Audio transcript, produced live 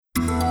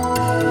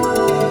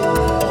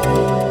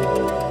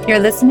You're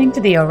listening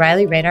to the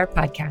O'Reilly Radar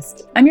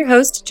Podcast. I'm your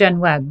host, Jen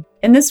Webb.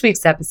 In this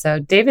week's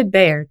episode, David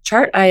Beyer,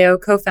 Chart.io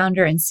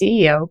co-founder and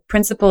CEO,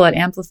 principal at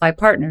Amplify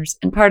Partners,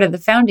 and part of the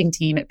founding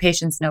team at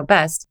Patients Know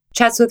Best,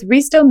 chats with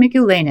Risto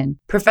Miikkulainen,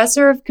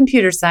 professor of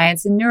computer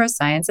science and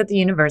neuroscience at the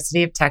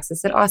University of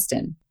Texas at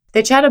Austin.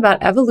 They chat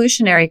about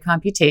evolutionary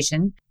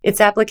computation, its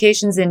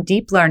applications in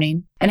deep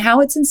learning, and how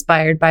it's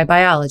inspired by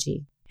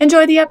biology.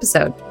 Enjoy the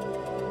episode.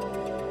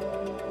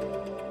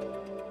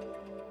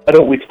 Why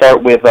don't we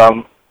start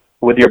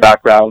with your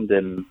background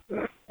and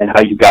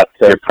how you got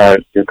to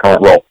your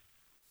current role?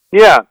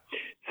 Yeah.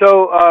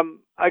 So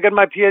I got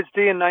my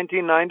PhD in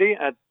 1990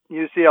 at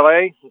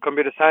UCLA,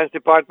 Computer Science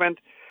Department,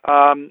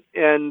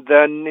 and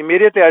then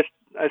immediately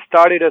I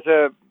started as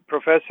a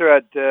professor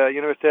at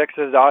University of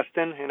Texas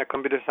Austin in a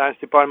computer science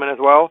department as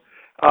well.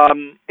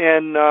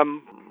 And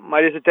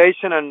my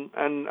dissertation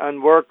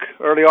and work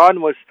early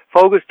on was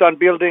focused on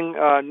building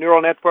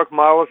neural network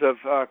models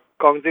of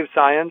cognitive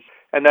science,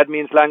 and that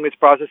means language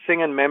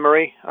processing and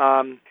memory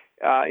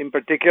in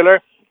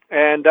particular.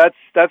 And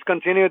that's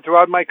continued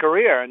throughout my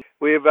career. And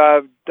we've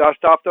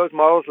dusted off those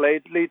models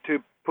lately to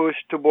push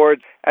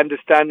towards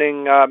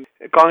understanding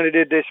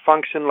cognitive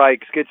dysfunction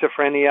like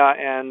schizophrenia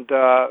and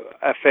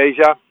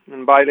aphasia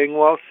in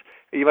bilinguals,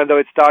 even though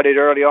it started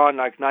early on,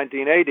 like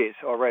 1980s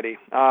already.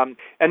 And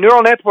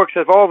neural networks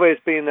have always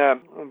been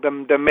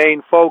the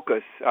main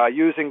focus,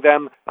 using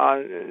them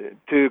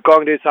to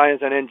cognitive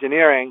science and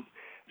engineering.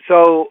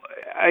 So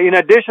in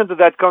addition to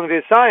that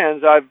cognitive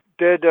science, I've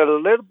did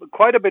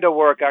quite a bit of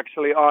work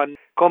actually on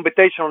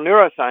computational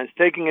neuroscience,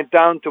 taking it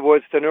down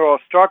towards the neural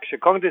structure.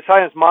 Cognitive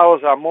science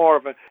models are more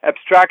of an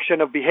abstraction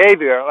of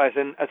behavior, as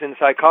in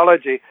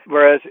psychology,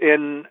 whereas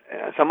in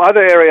some other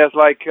areas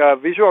like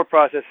visual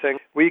processing,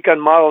 we can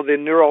model the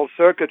neural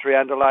circuitry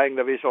underlying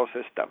the visual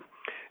system.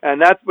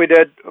 And that we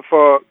did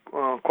for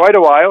quite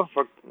a while,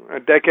 for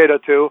a decade or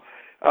two,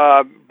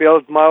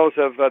 built models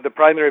of the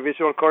primary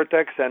visual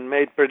cortex and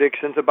made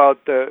predictions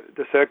about the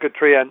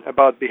circuitry and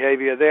about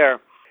behavior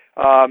there.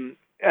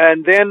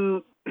 And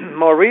then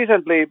more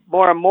recently,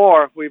 more and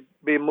more, we've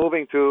been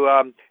moving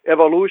to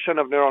evolution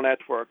of neural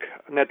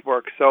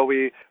networks. So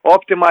we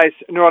optimize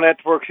neural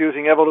networks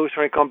using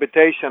evolutionary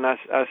computation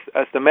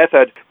as the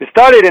method. We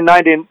started in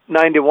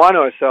 1991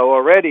 or so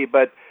already,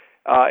 but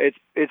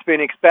it's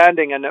been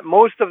expanding, and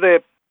most of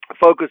the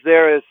focus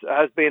there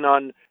has been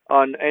on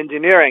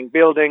engineering,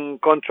 building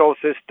control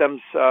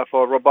systems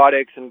for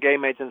robotics and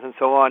game agents and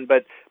so on.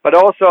 But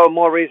also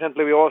more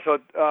recently, we also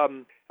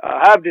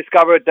have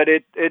discovered that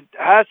it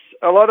has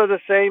a lot of the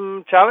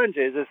same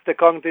challenges as the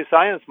cognitive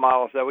science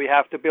models, that we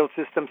have to build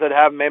systems that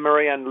have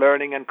memory and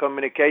learning and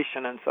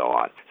communication and so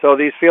on. So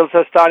these fields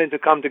are starting to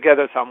come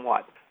together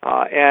somewhat.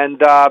 And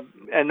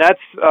that's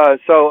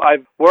so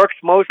I've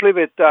worked mostly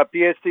with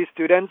PhD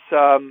students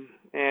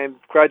and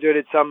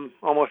graduated some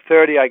almost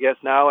 30, I guess,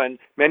 now, and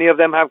many of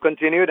them have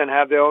continued and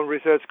have their own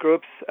research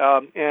groups.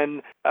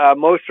 And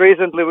most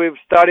recently, we've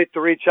started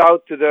to reach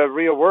out to the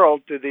real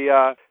world, to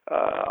the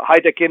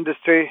high-tech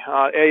industry.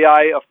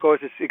 AI, of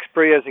course, is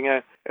experiencing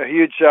a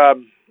huge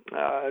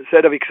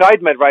set of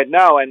excitement right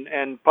now,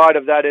 and part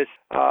of that is,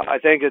 I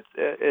think,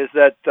 is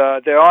that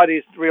there are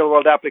these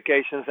real-world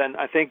applications, and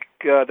I think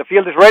the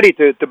field is ready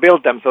to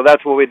build them, so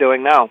that's what we're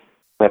doing now.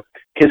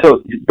 Okay,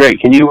 so great.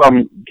 Can you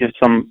give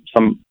some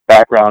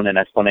background and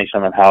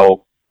explanation on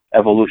how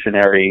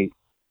evolutionary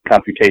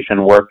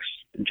computation works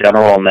in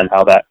general, and then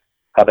how that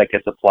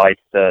gets applied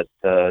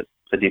to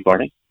deep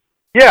learning?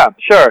 Yeah,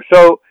 sure.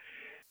 So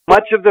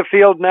much of the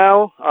field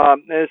now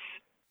is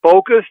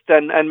focused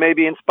and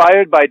maybe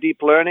inspired by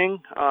deep learning,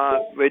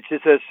 which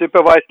is a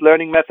supervised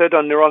learning method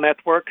on neural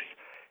networks.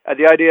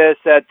 The idea is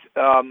that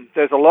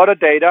there's a lot of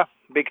data,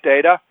 big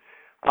data,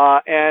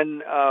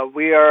 and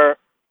we are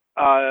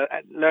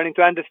learning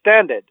to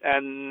understand it.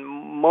 And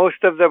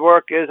most of the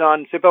work is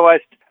on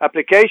supervised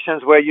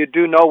applications where you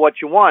do know what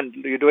you want.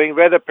 You're doing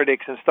weather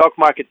prediction, stock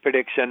market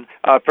prediction,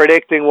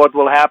 predicting what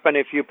will happen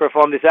if you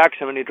perform this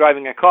action when you're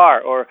driving a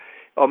car, or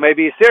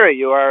maybe Siri,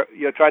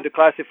 you're trying to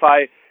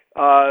classify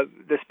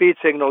the speech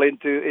signal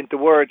into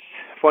words,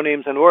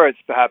 phonemes and words,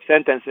 perhaps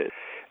sentences.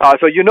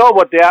 So you know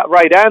what the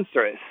right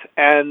answer is,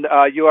 and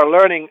you are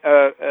learning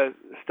a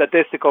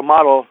statistical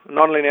model,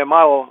 nonlinear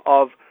model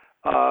of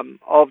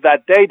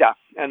that data,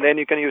 and then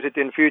you can use it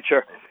in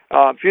future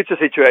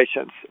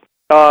situations.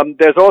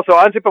 There's also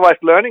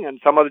unsupervised learning, and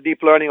some of the deep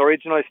learning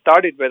originally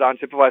started with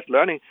unsupervised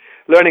learning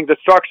the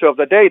structure of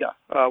the data,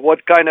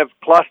 what kind of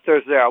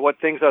clusters there are, what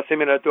things are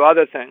similar to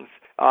other things,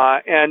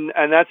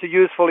 and that's a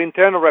useful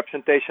internal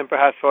representation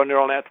perhaps for a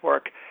neural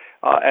network,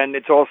 and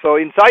it's also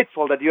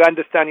insightful that you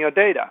understand your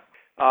data.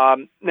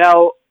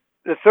 Now,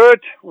 the third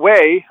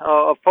way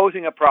of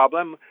posing a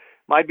problem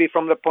might be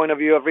from the point of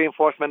view of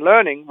reinforcement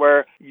learning,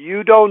 where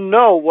you don't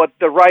know what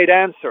the right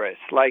answer is.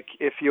 Like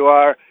if you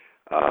are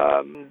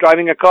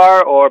driving a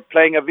car or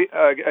playing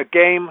a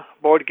game,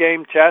 board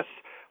game, chess,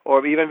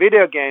 or even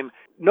video game,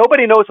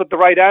 nobody knows what the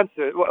right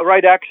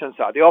actions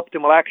are, the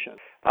optimal actions.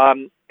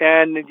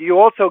 And you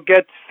also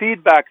get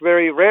feedback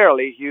very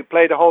rarely. You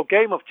play the whole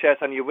game of chess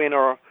and you win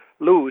or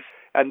lose,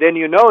 And then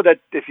you know that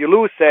if you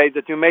lose, say,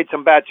 that you made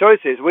some bad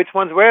choices, which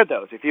ones were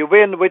those? If you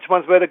win, which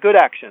ones were the good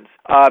actions?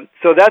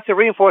 So that's a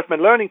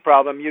reinforcement learning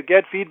problem. You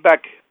get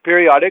feedback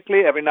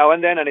periodically, every now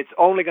and then, and it's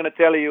only going to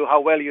tell you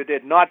how well you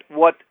did, not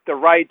what the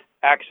right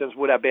actions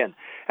would have been.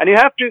 And you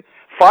have to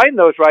find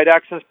those right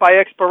actions by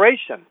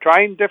exploration,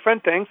 trying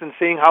different things and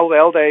seeing how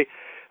well they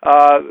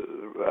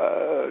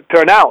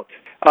turn out.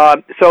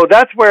 So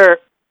that's where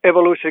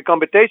evolutionary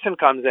computation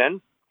comes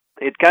in.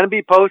 It can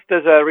be posed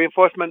as a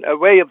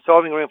way of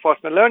solving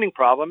reinforcement learning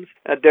problems.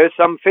 There's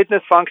some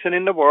fitness function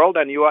in the world,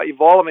 and you are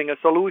evolving a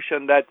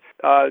solution that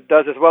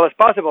does as well as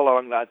possible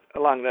along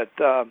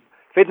that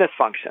fitness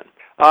function.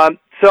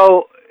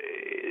 So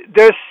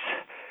there's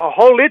a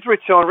whole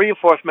literature on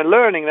reinforcement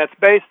learning that's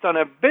based on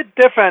a bit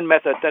different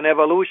method than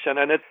evolution,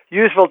 and it's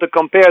useful to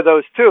compare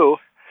those two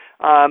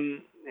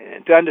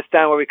to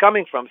understand where we're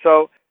coming from.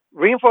 So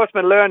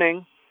reinforcement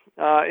learning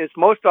is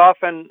most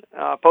often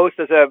posed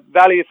as a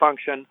value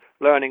function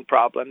learning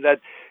problem, that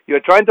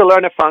you're trying to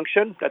learn a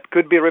function that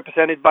could be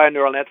represented by a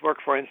neural network,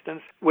 for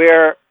instance,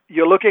 where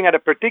you're looking at a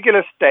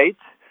particular state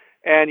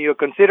and you're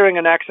considering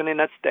an action in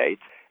that state,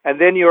 and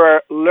then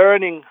you're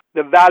learning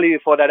the value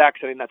for that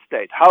action in that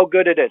state, how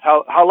good it is,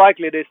 how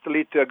likely it is to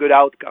lead to a good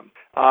outcome.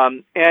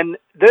 And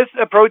this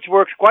approach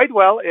works quite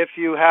well if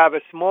you have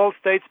a small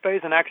state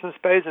space, an action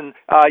space, and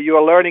you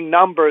are learning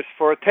numbers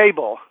for a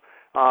table.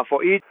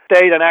 For each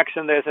state and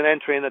action, there's an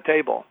entry in the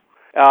table.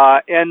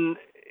 And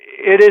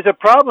it is a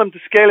problem to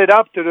scale it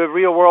up to the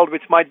real world,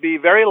 which might be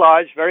very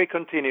large, very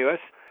continuous.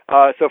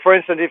 So, for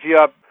instance, if you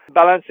are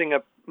balancing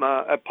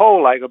a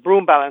pole, like a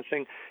broom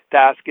balancing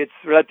task, it's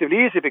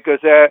relatively easy because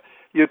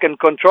you can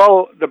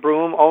control the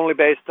broom only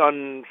based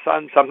on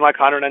something like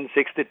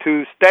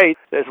 162 states.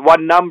 There's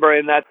one number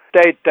in that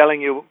state telling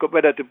you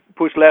whether to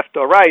push left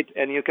or right,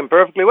 and you can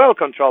perfectly well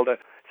control the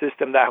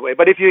system that way.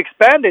 But if you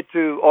expand it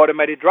to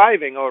automated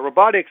driving or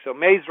robotics or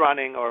maze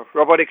running or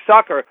robotic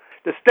soccer,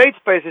 the state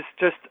space is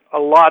just a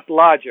lot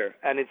larger,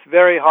 and it's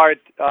very hard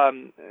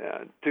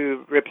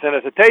to represent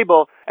as a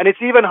table, and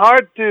it's even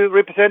hard to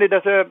represent it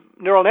as a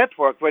neural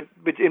network,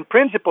 which in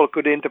principle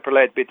could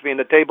interpolate between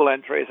the table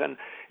entries and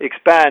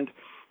expand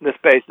the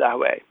space that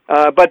way.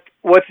 But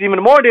what's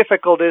even more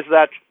difficult is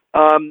that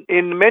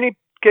in many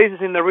cases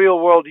in the real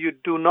world, you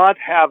do not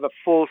have a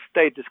full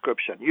state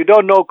description. You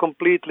don't know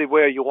completely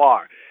where you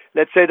are.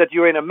 Let's say that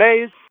you're in a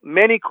maze.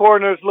 Many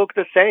corners look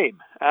the same,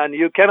 and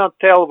you cannot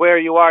tell where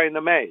you are in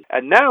the maze.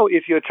 And now,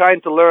 if you're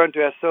trying to learn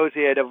to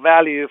associate a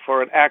value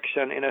for an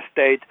action in a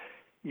state,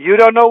 you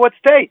don't know what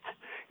state,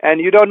 and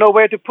you don't know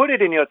where to put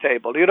it in your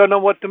table. You don't know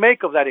what to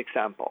make of that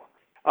example.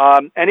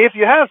 And if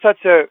you have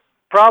such a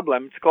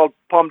problem, it's called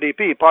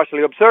POMDP,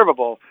 partially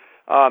observable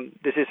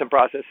decision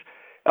process,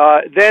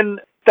 then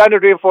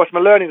standard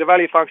reinforcement learning, the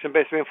value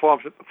function-based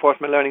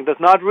reinforcement learning, does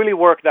not really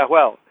work that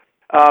well.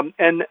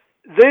 And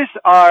these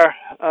are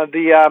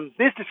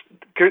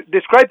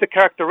describe the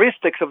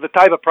characteristics of the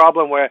type of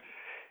problem where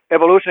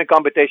evolutionary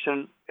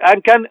computation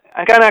can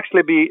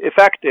actually be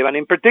effective, and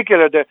in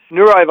particular the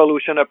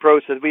neuroevolution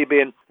approach that we've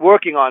been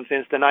working on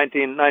since the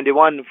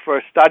 1991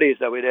 first studies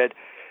that we did,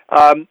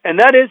 and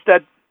that is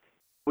that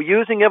we're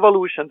using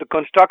evolution to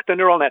construct a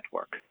neural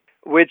network,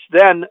 which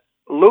then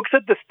looks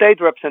at the state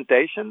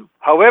representation,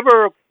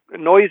 however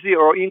noisy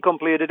or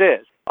incomplete it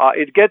is.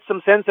 It gets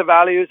some sensor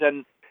values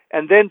and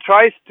then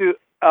tries to,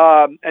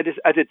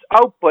 at its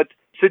output,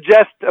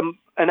 suggest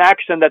an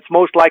action that's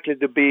most likely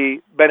to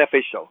be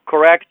beneficial,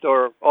 correct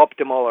or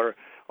optimal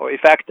or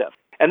effective.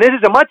 And this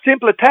is a much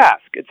simpler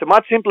task. It's a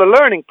much simpler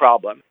learning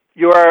problem.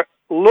 You are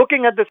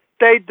looking at the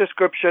state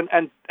description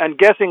and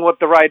guessing what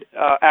the right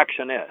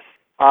action is.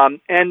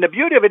 And the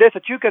beauty of it is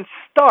that you can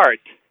start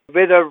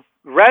with a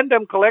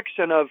random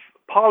collection of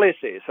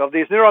policies of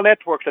these neural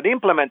networks that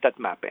implement that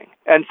mapping.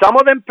 And some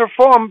of them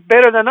perform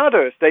better than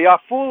others. They are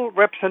full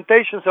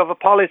representations of a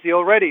policy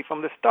already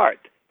from the start.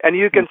 And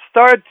you can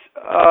start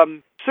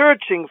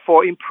searching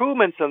for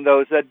improvements on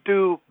those that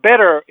do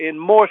better in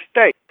more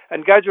states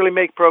and gradually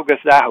make progress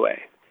that way.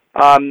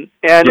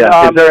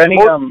 Is there any,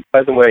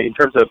 by the way, in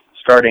terms of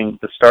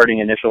the starting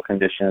initial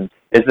conditions,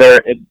 is there,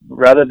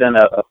 rather than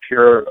a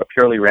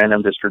purely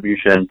random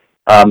distribution,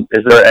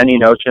 is there any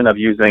notion of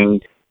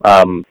using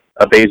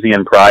a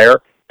Bayesian prior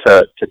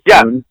to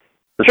tune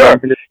the starting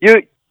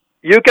conditions?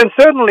 You can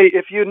certainly,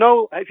 if you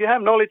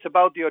have knowledge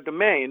about your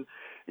domain,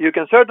 you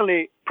can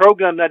certainly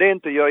program that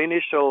into your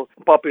initial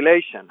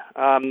population.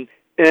 Does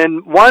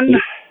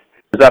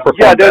that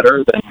perform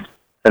better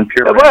than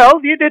pure? Well,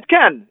 it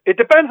can. It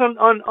depends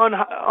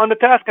on the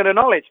task and the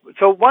knowledge.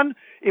 So one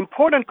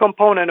important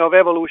component of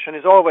evolution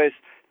is always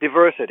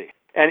diversity.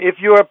 And if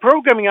you are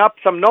programming up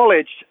some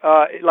knowledge,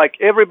 like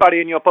everybody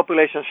in your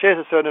population shares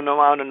a certain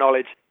amount of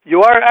knowledge,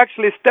 you are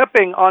actually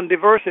stepping on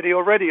diversity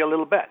already a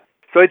little bit.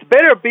 So it's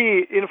better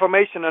be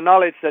information and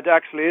knowledge that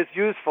actually is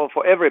useful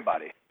for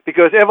everybody,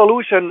 because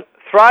evolution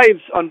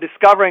thrives on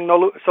discovering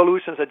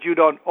solutions that you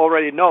don't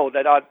already know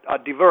that are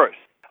diverse.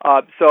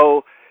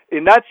 So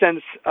in that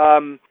sense,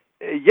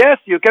 yes,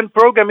 you can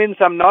program in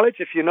some knowledge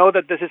if you know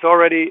that this is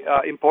already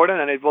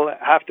important and it will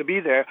have to be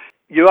there.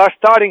 you are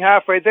starting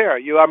halfway there.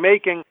 You are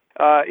making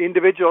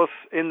individuals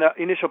in the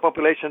initial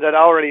population that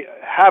already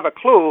have a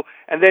clue,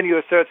 and then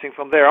you're searching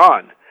from there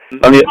on.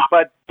 On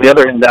the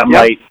other hand, that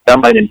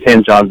might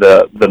impinge on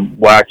the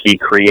wacky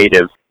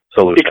creative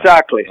solution.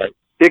 Exactly. Right?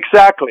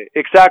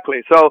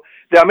 Exactly. So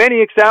there are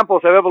many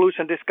examples of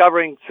evolution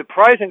discovering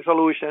surprising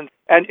solutions,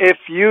 and if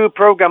you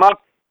program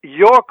up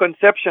your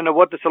conception of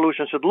what the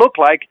solution should look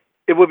like,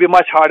 it would be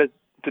much harder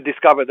to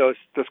discover those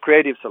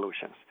creative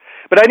solutions.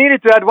 But I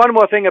needed to add one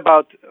more thing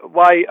about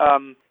why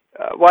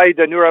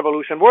the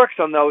neuroevolution works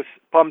on those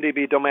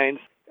POMDB domains.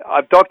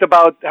 I've talked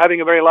about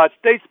having a very large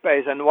state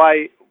space and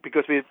why,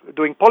 because we're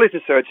doing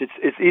policy search,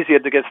 it's easier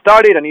to get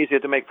started and easier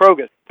to make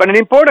progress. But an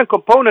important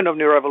component of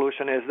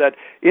neuroevolution is that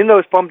in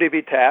those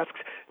POMDB tasks,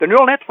 the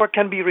neural network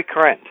can be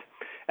recurrent.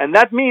 And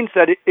that means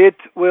that it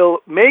will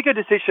make a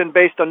decision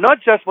based on not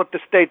just what the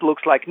state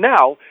looks like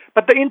now,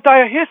 but the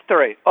entire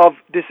history of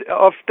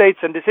states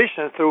and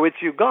decisions through which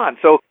you've gone.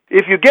 So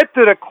if you get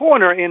to the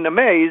corner in the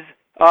maze,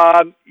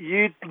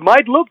 you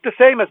might look the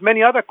same as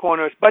many other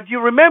corners, but you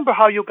remember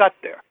how you got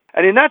there.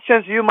 And in that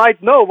sense, you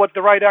might know what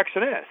the right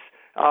action is,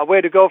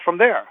 where to go from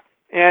there.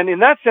 And in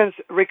that sense,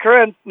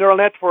 recurrent neural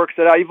networks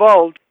that are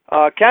evolved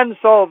can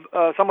solve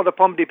some of the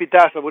POMDB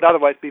tasks that would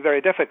otherwise be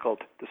very difficult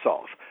to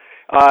solve.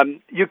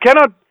 You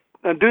cannot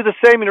do the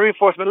same in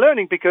reinforcement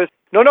learning because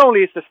not only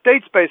is the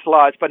state space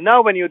large, but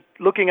now when you're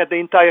looking at the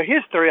entire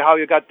history, how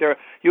you got there,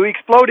 you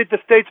exploded the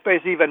state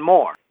space even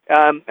more.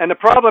 And the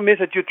problem is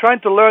that you're trying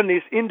to learn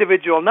these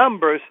individual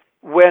numbers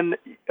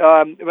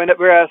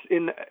whereas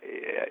in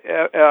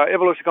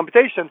evolutionary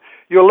computation,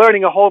 you're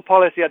learning a whole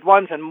policy at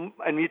once and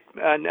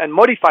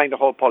modifying the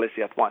whole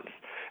policy at once.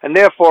 And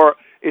therefore,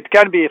 it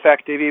can be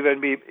effective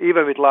even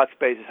with large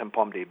spaces and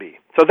POMDB.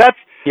 So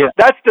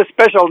that's the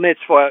special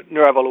niche for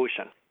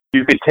neuroevolution.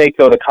 You could take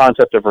the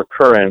concept of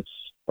recurrence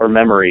or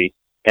memory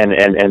and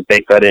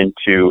bake that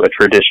into a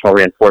traditional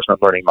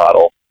reinforcement learning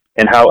model.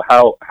 And how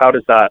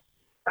does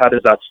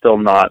that still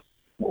not?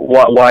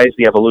 Why is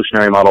the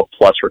evolutionary model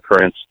plus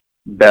recurrence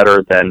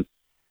better than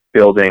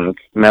building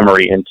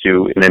memory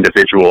into an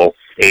individual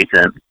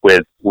agent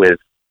with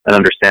an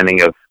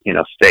understanding of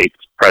states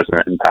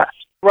present and past?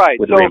 Right.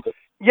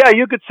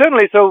 You could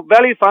certainly. So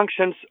value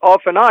functions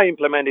often are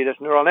implemented as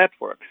neural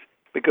networks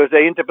because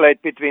they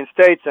interpolate between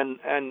states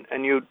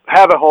and you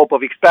have a hope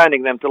of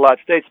expanding them to large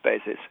state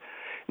spaces.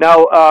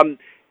 Now,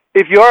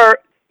 if you're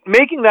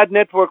making that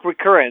network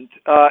recurrent,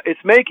 it's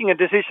making a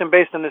decision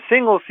based on a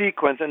single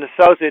sequence and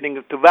associating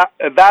it to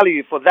a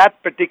value for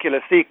that particular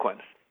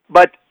sequence.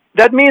 But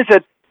that means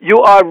that you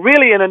are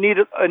really in a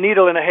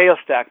needle in a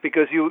haystack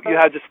because you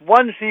have just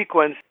one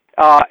sequence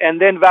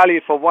and then value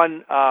for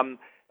one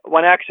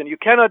action. You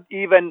cannot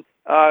even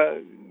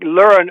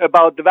learn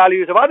about the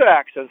values of other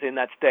actions in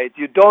that state.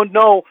 You don't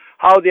know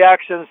how the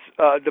actions,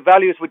 the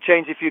values would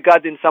change if you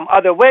got in some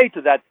other way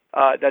to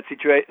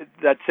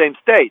that same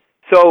state.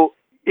 So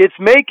it's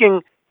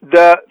making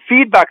the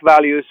feedback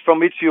values from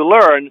which you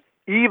learn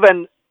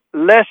even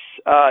less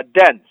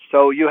dense.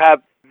 So you have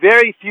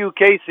very few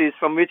cases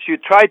from which you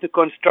try to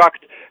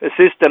construct a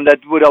system that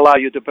would allow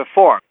you to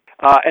perform.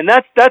 And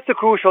that's a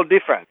crucial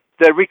difference.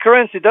 The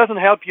recurrency doesn't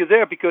help you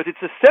there because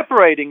it's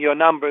separating your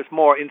numbers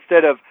more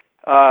instead of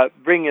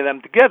bringing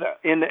them together.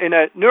 In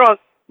a neural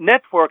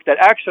network that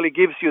actually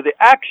gives you the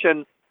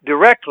action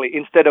directly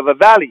instead of a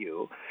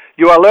value,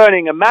 you are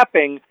learning a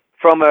mapping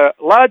from a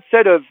large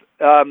set of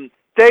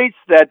states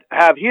that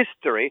have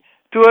history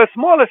to a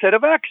smaller set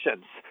of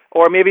actions,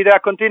 or maybe they are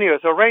continuous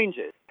or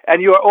ranges. And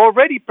you are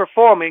already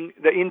performing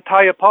the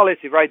entire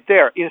policy right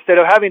there instead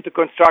of having to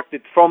construct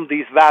it from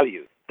these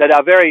values that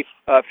are very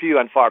few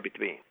and far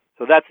between.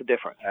 So that's the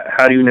difference.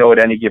 How do you know at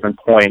any given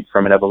point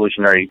from an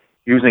evolutionary,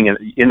 using it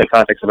in the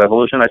context of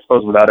evolution, I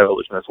suppose without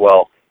evolution as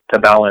well, to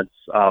balance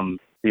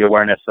the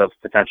awareness of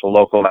potential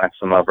local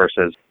maxima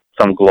versus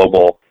some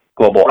global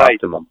right.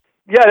 optimum?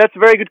 Yeah, that's a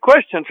very good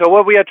question. So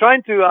what we are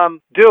trying to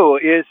do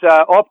is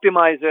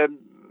optimize a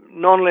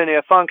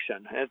nonlinear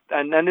function.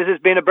 And this has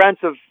been a branch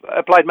of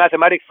applied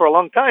mathematics for a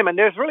long time, and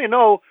there's really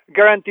no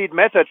guaranteed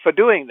method for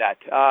doing that.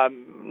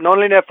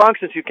 Nonlinear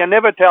functions, you can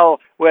never tell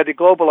where the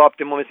global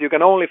optimum is. You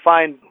can only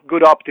find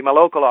good optima,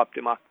 local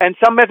optima. And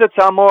some methods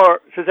are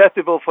more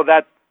susceptible for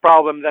that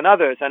problem than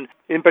others. And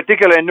in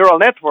particular in neural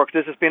networks,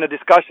 this has been a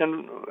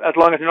discussion as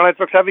long as neural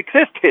networks have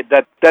existed,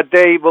 that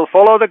they will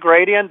follow the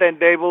gradient and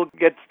they will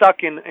get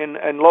stuck in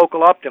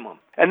local optimum.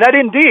 And that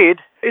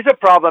indeed is a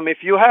problem if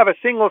you have a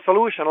single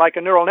solution like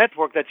a neural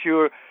network that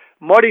you're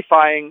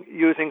modifying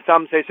using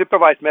some, say,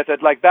 supervised method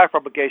like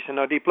backpropagation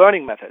or deep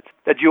learning methods,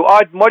 that you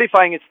are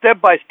modifying it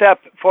step by step,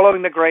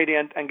 following the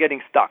gradient and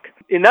getting stuck.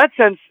 In that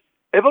sense,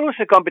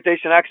 evolutionary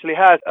computation actually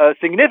has a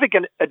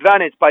significant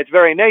advantage by its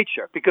very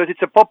nature because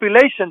it's a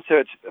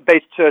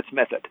population-based search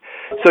method.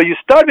 So you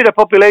start with a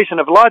population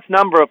of a large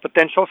number of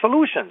potential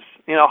solutions,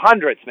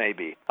 hundreds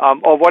maybe,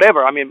 or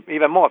whatever,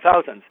 even more,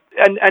 thousands.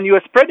 And you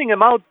are spreading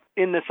them out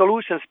in the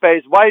solution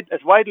space as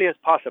widely as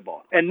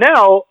possible. And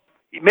now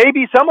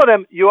maybe some of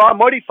them you are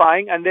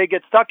modifying and they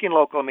get stuck in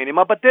local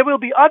minima, but there will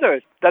be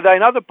others that are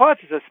in other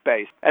parts of the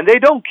space, and they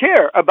don't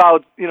care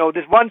about,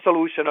 this one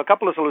solution or a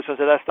couple of solutions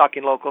that are stuck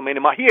in local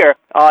minima here.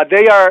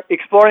 They are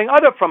exploring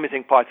other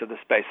promising parts of the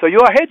space. So you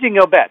are hedging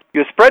your bet.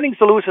 You're spreading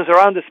solutions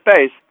around the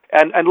space,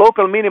 and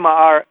local minima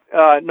are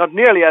not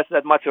nearly as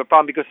that much of a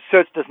problem because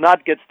search does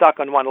not get stuck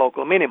on one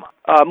local minima.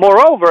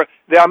 Moreover,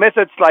 there are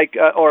methods like,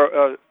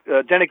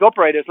 genic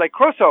operators like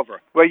crossover,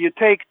 where you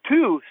take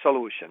two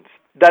solutions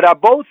that are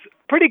both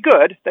pretty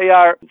good. They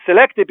are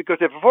selected because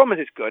their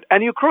performance is good,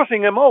 and you're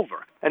crossing them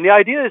over. And the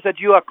idea is that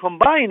you are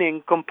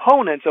combining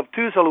components of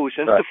two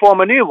solutions to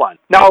form a new one.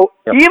 Now,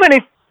 even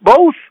if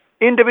both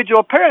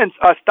individual parents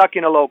are stuck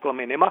in a local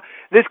minima,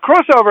 this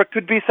crossover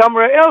could be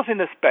somewhere else in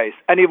the space,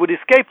 and it would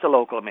escape the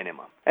local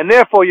minima, and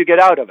therefore you get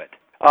out of it.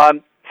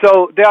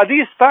 So there are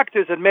these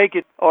factors that make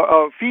it,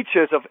 or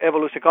features of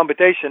evolutionary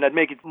computation that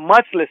make it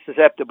much less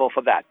susceptible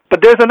for that.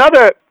 But there's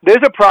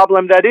a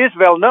problem that is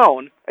well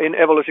known in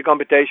evolutionary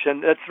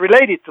computation that's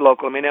related to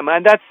local minima,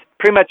 and that's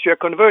premature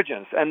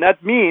convergence. And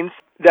that means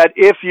that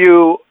if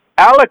you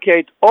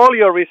allocate all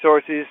your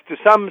resources to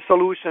some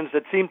solutions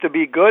that seem to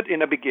be good in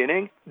the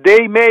beginning,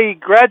 they may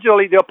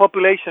gradually, your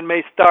population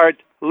may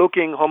start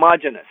looking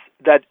homogeneous,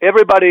 that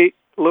everybody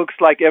looks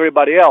like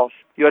everybody else.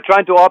 You're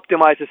trying to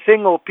optimize a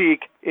single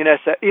peak. In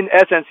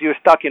essence, you're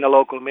stuck in a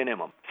local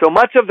minimum. So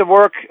much of the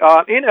work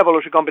in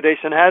evolutionary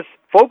computation has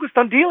focused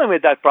on dealing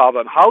with that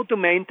problem, how to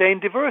maintain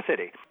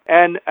diversity.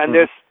 And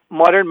there's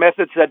modern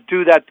methods that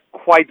do that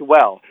quite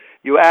well.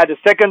 You add a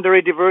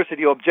secondary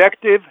diversity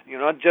objective. You're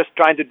not just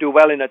trying to do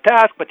well in a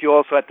task, but you're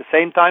also at the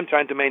same time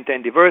trying to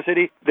maintain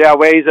diversity. There are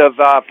ways of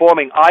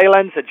forming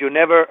islands that you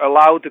never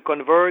allow to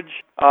converge.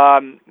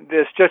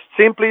 There's just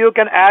simply you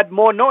can add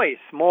more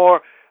noise,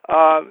 more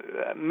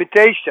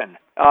mutation,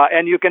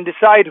 and you can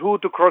decide who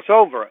to cross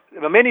over.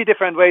 There are many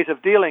different ways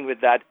of dealing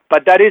with that,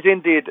 but that is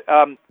indeed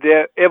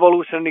the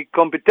evolutionary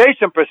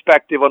computation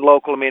perspective on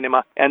local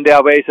minima, and there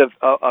are ways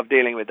of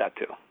dealing with that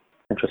too.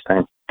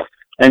 Interesting.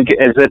 And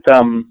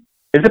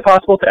is it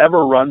possible to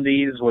ever run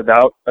these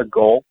without a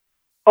goal?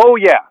 Oh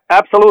yeah,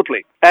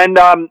 absolutely. And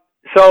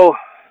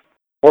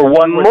or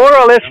one more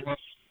or less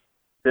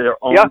their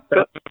own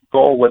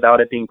goal without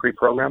it being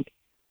pre-programmed?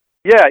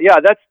 Yeah,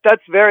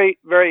 that's very,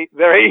 very,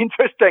 very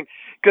interesting,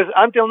 because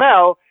until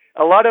now,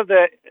 a lot of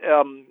the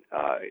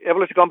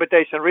evolutionary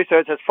computation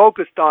research has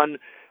focused on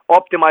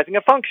optimizing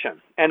a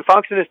function, and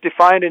function is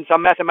defined in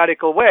some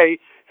mathematical way,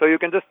 so you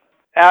can just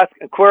ask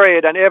and query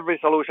it, and every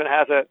solution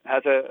has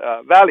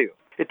a value.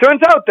 It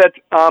turns out that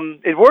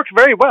it works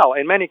very well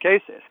in many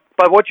cases,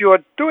 but what you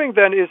are doing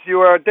then is you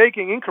are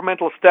taking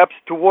incremental steps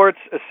towards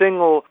a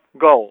single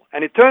goal,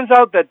 and it turns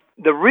out that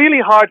the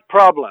really hard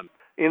problem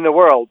in the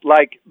world,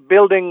 like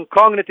building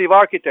cognitive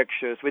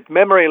architectures with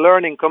memory,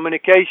 learning,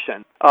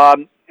 communication,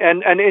 and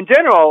in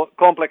general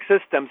complex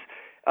systems,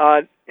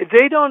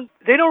 they don't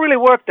really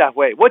work that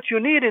way. What you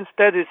need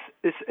instead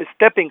is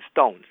stepping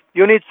stones.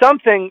 You need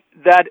something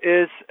that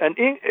is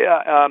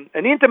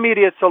an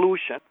intermediate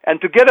solution, and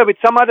together with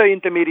some other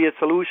intermediate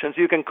solutions,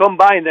 you can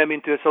combine them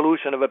into a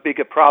solution of a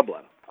bigger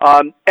problem.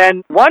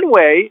 And one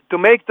way to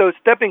make those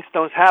stepping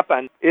stones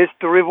happen is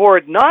to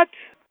reward not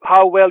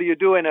how well you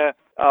do in a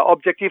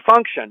objective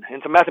function in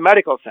some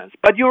mathematical sense,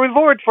 but you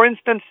reward, for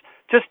instance,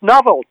 just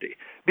novelty,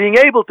 being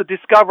able to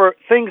discover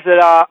things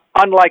that are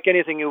unlike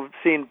anything you've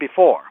seen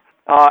before.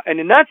 And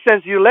in that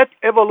sense, you let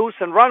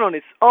evolution run on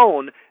its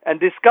own and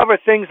discover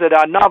things that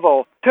are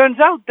novel. Turns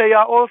out they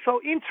are also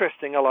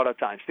interesting a lot of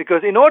times,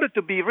 because in order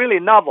to be really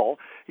novel,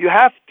 you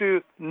have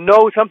to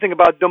know something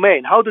about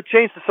domain, how to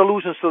change the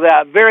solutions so they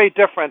are very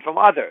different from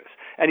others.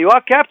 And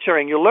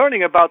you're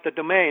learning about the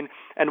domain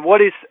and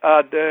what is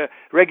the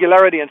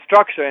regularity and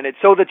structure in it,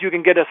 so that you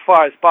can get as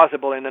far as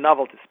possible in the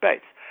novelty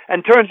space.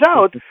 And turns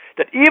out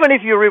that even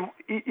if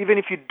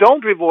you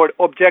don't reward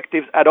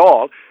objectives at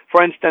all,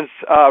 for instance,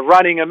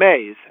 running a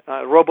maze,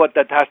 a robot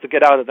that has to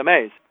get out of the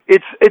maze,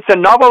 it's a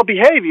novel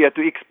behavior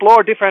to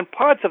explore different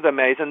parts of the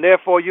maze, and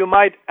therefore you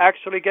might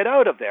actually get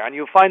out of there, and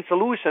you find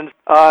solutions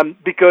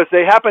because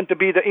they happen to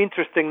be the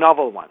interesting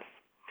novel ones.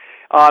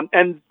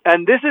 And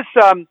this is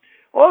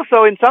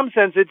also, in some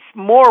sense, it's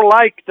more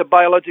like the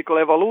biological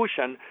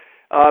evolution,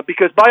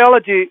 because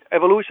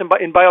evolution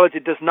in biology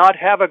does not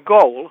have a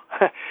goal.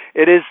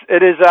 It is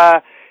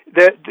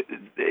the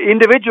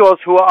individuals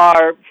who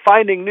are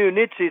finding new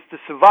niches to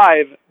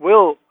survive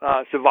will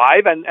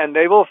survive, and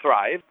they will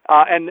thrive.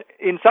 And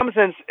in some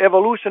sense,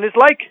 evolution is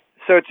like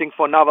searching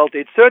for novelty.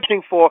 It's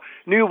searching for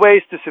new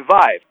ways to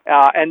survive.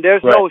 And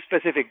there's no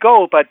specific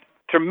goal, but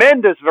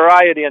tremendous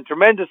variety and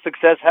tremendous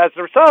success has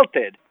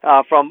resulted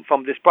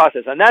from this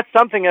process. And that's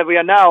something that we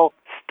are now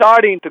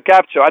starting to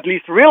capture, at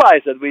least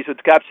realize that we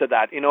should capture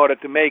that in order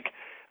to make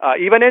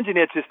even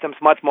engineered systems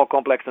much more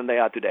complex than they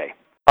are today.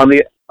 On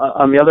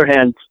the other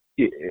hand,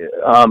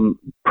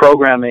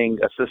 programming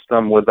a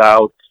system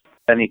without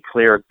any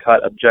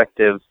clear-cut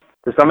objectives,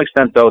 to some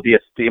extent, though, the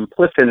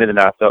implicit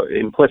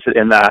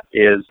in that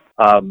is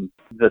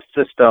the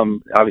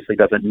system obviously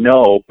doesn't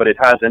know, but it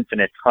has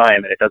infinite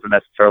time, and it doesn't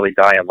necessarily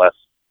die unless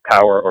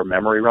power or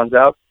memory runs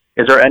out.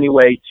 Is there any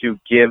way to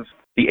give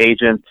the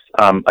agent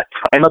a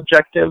time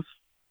objective,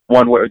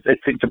 one where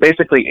to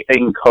basically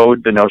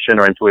encode the notion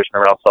or intuition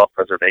around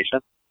self-preservation?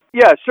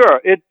 Yeah,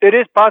 sure. It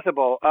is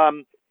possible.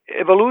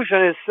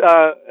 Evolution is,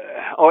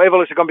 or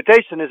evolutionary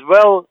computation is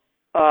well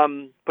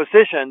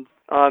positioned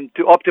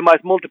to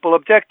optimize multiple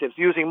objectives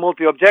using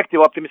multi-objective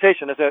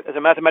optimization as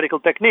a mathematical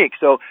technique.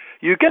 So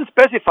you can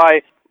specify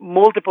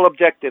multiple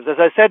objectives. As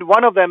I said,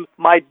 one of them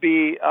might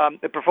be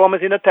the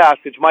performance in a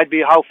task, which might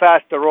be how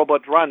fast the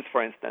robot runs,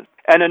 for instance.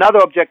 And another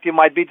objective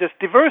might be just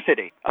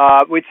diversity,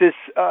 which is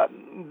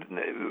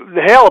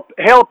the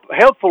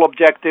helpful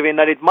objective in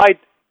that it might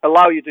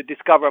allow you to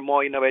discover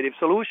more innovative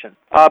solutions.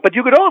 But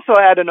you could also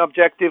add an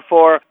objective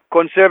for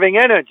conserving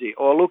energy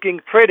or looking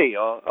pretty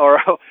or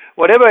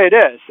whatever it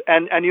is,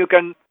 and you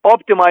can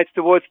optimize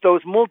towards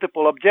those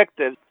multiple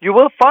objectives. You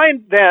will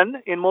find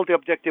then, in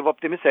multi-objective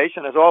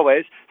optimization, as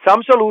always,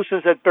 some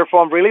solutions that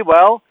perform really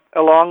well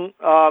along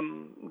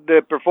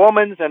the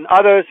performance and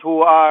others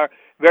who are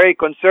very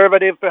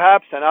conservative,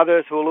 perhaps, and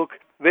others who look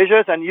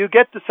vicious, and you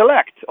get to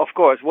select, of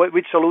course,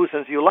 which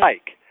solutions you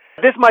like.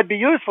 This might be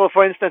useful,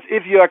 for instance,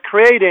 if you are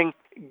creating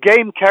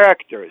game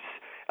characters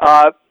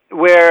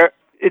where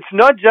it's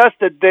not just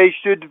that they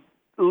should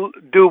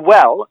do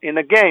well in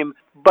a game,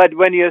 but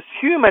when you use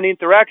human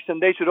interaction,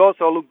 they should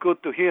also look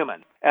good to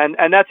human. And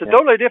that's a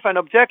totally different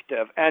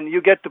objective, and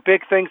you get to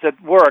pick things that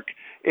work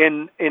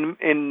in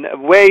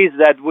ways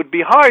that would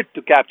be hard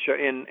to capture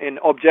in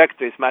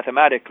objectives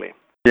mathematically.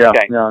 Yeah,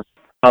 okay. Yeah.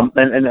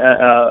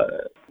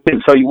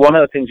 So one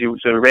of the things you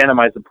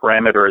randomize the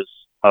parameters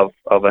of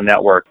a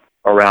network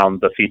around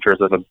the features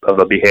of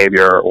a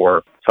behavior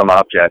or some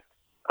object.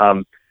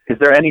 Is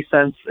there any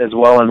sense as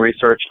well in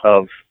research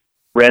of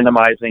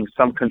randomizing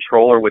some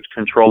controller which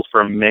controls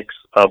for a mix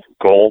of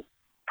goal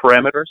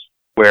parameters,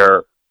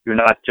 where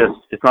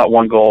it's not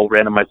one goal,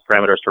 randomize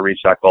parameters to reach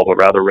that goal, but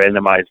rather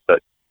randomize the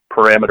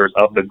parameters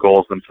of the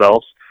goals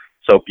themselves?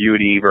 So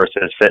beauty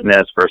versus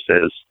fitness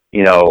versus,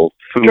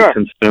 food Sure.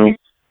 consumed,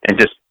 and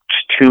just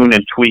tune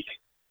and tweak,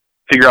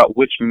 figure out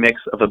which mix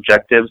of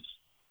objectives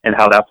and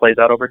how that plays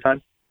out over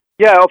time?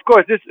 Yeah, of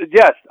course.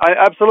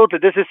 Absolutely.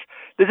 This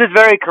is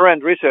very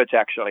current research,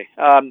 actually.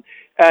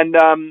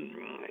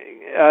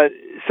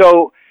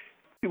 So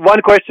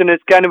one question is,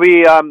 can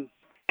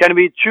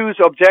we choose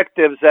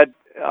objectives that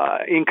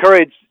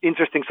encourage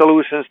interesting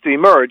solutions to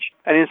emerge?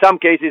 And in some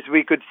cases,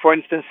 we could, for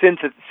instance,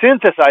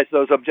 synthesize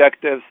those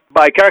objectives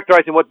by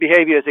characterizing what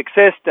behaviors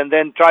exist and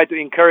then try to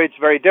encourage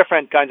very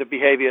different kinds of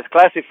behaviors,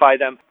 classify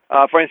them.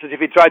 For instance, if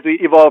you try to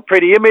evolve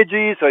pretty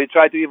images or you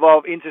try to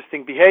evolve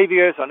interesting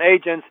behaviors on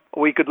agents,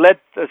 we could let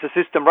the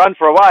system run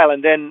for a while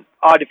and then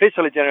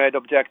artificially generate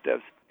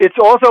objectives. It's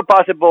also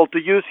possible to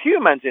use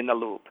humans in the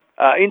loop.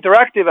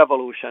 Interactive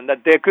evolution,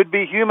 that there could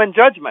be human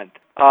judgment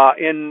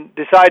in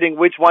deciding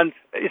which ones,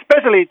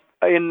 especially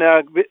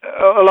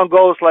along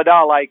goals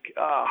like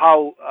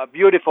how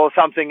beautiful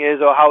something is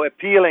or how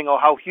appealing or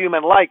how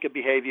human-like a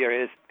behavior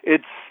is.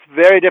 It's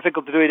very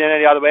difficult to do it in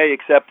any other way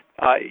except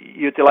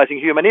utilizing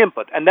human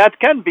input, and that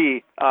can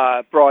be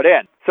brought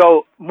in.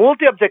 So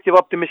multi-objective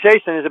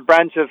optimization is a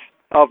branch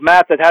of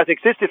math that has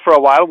existed for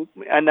a while,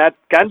 and that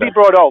can be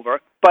brought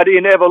over. But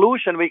in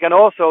evolution, we can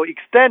also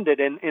extend it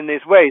in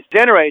these ways,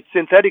 generate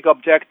synthetic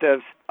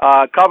objectives,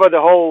 cover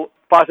the whole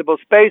possible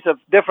space of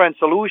different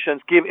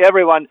solutions, give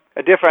everyone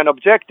a different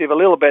objective a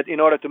little bit in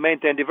order to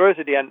maintain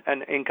diversity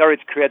and encourage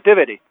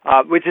creativity,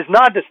 which is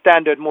not the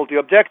standard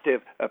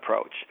multi-objective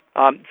approach.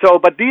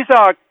 But these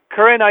are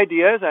current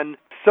ideas, and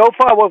so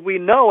far what we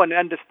know and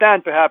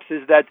understand perhaps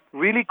is that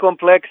really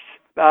complex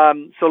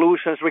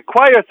solutions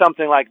require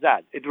something like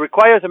that. It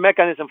requires a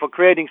mechanism for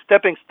creating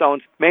stepping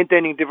stones,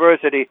 maintaining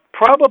diversity,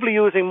 probably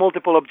using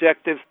multiple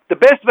objectives. The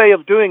best way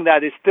of doing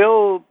that is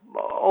still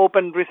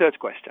open research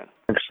question.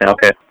 Interesting.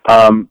 Okay.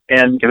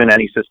 And given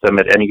any system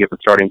at any given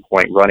starting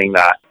point running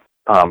that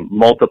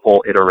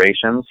multiple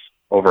iterations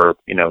over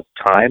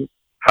time,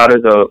 how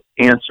do the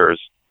answers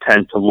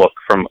tend to look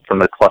from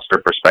the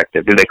cluster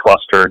perspective? Do they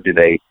cluster? Do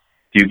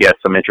you get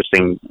some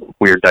interesting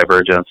weird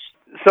divergence?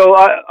 So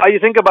are you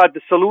thinking about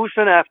the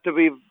solution after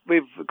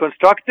we've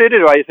constructed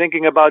it, or are you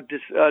thinking about this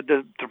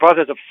the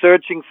process of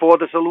searching for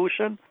the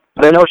solution?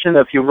 The notion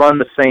that if you run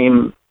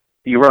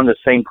the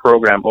same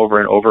program over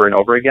and over and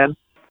over again,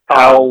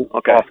 how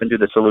often do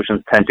the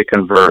solutions tend to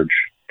converge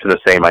to the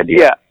same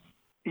idea?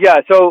 Yeah.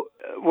 So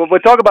we'll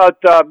talk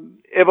about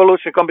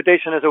evolutionary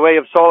computation as a way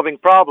of solving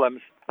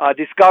problems,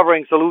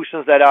 discovering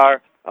solutions that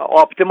are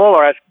optimal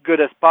or as good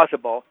as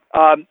possible.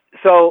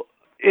 So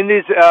in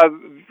these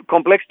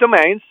complex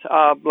domains,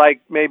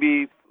 like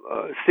maybe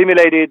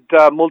simulated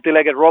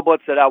multi-legged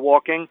robots that are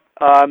walking,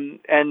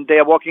 and they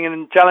are walking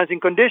in challenging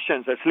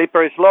conditions, a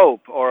slippery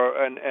slope or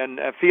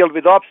a field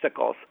with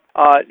obstacles.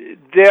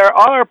 There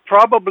are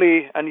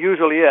probably, and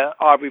usually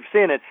we've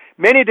seen it,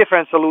 many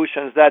different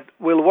solutions that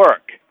will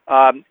work.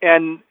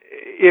 And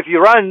if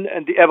you run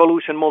the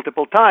evolution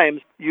multiple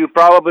times, you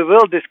probably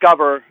will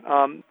discover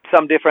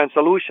some different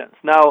solutions.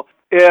 Now,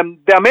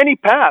 there are many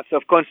paths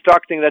of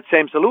constructing that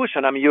same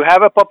solution. I mean, you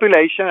have a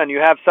population and you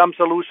have some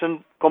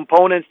solution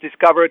components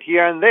discovered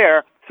here and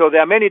there. So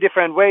there are many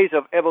different ways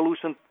of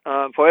evolution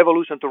for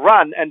evolution to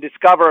run and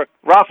discover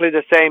roughly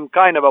the same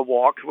kind of a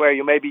walk, where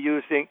you may be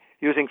using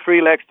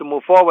 3 legs to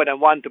move forward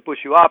and 1 to push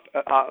you up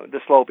the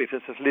slope if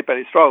it's a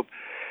slippery slope.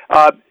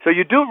 So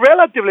you do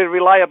relatively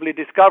reliably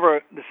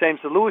discover the same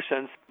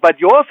solutions, but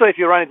you also, if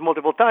you run it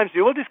multiple times,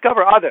 you will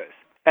discover others.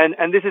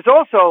 And this is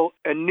also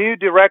a new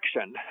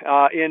direction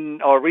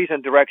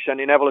recent direction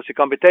in evolutionary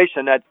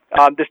computation, that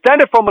the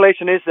standard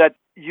formulation is that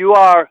you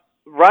are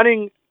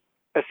running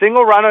a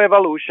single run of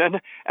evolution,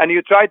 and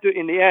you try to,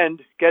 in the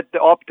end, get the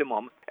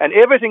optimum. And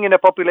everything in the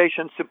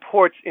population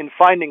supports in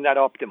finding that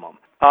optimum.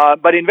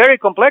 But in very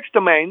complex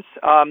domains,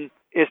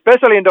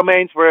 especially in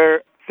domains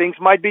where things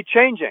might be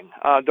changing,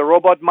 the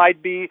robot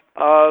might be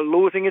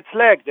losing its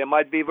leg, there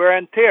might be wear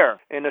and tear.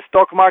 In the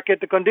stock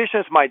market, the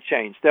conditions might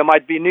change. There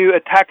might be new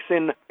attacks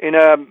in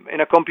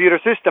a computer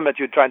system that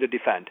you're trying to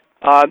defend.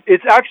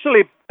 It's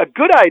actually a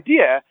good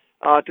idea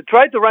to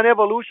try to run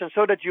evolution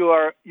so that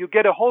you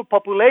get a whole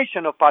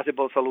population of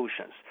possible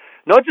solutions.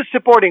 Not just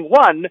supporting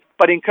one,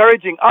 but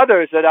encouraging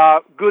others that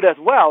are good as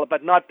well,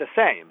 but not the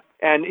same.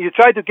 And you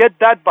try to get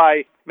that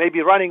by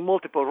maybe running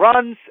multiple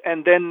runs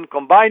and then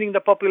combining the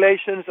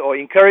populations, or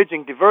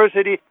encouraging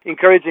diversity,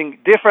 encouraging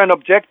different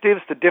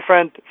objectives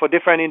for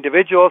different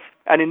individuals,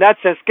 and in that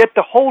sense get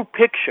the whole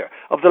picture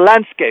of the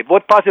landscape,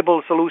 what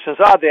possible solutions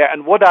are there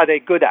and what are they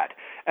good at,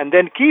 and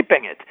then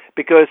keeping it,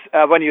 because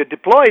when you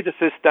deploy the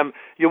system,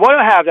 you want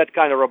to have that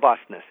kind of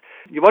robustness.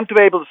 You want to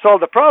be able to solve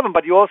the problem,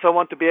 but you also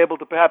want to be able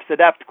to perhaps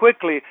adapt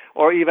quickly,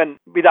 or even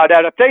without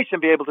adaptation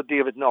be able to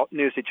deal with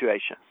new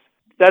situations.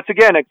 That's,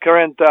 again, a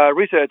current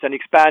research and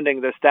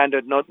expanding the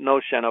standard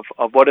notion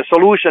of what a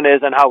solution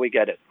is and how we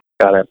get it.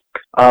 Got it.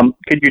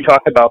 Could you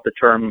talk about the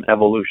term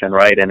evolution,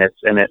 right? And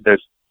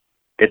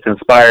it's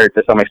inspired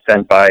to some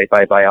extent by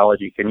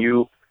biology. Can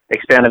you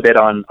expand a bit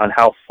on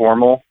how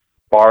formal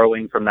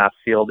borrowing from that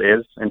field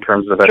is in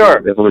terms of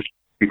evolutionary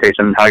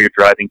computation, and how you're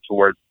driving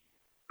towards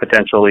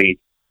potentially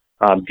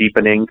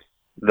deepening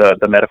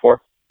the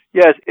metaphor?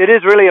 Yes, it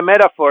is really a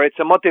metaphor. It's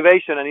a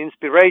motivation and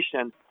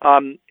inspiration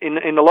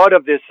in a lot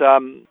of this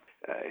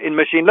in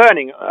machine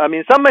learning. I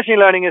mean, some machine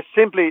learning is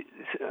simply,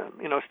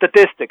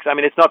 statistics. I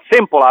mean, it's not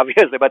simple,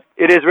 obviously, but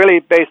it is really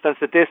based on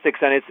statistics,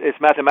 and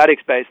it's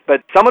mathematics-based.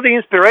 But some of the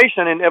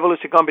inspiration in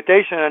evolutionary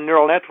computation and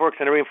neural networks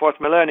and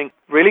reinforcement learning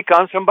really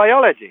comes from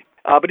biology.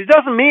 But it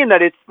doesn't mean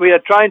that we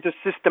are trying to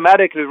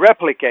systematically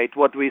replicate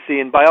what we see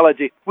in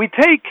biology. We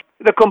take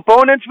the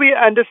components we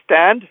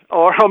understand,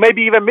 or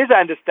maybe even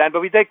misunderstand,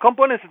 but we take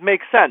components that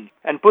make sense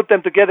and put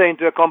them together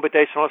into a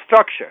computational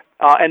structure.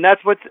 And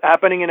that's what's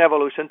happening in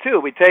evolution too.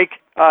 We take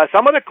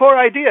some of the core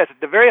ideas at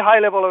the very high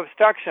level of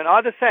abstraction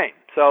are the same.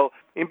 So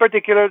in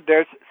particular,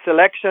 there's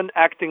selection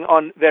acting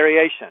on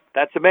variation.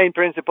 That's the main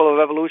principle of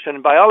evolution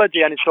in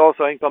biology, and it's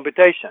also in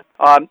computation.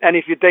 And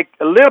if you take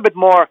a little bit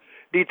more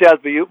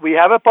detailed view, we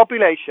have a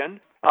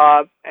population,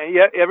 and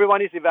everyone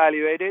is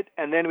evaluated,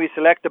 and then we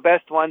select the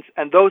best ones,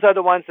 and those are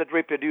the ones that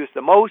reproduce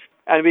the most,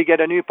 and we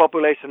get a new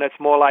population that's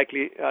more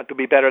likely to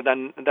be better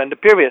than the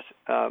previous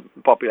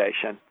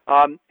population.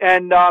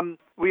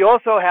 We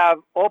also have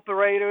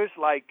operators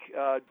like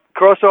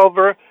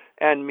crossover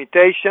and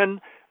mutation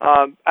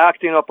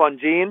acting upon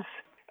genes,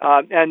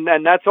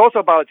 and that's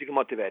also biologically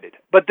motivated.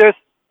 But there's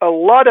a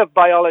lot of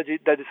biology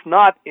that is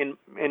not in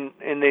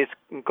these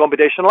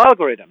computational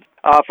algorithms.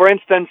 For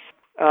instance,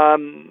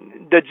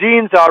 the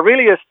genes are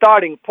really a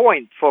starting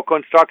point for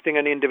constructing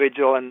an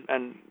individual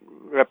and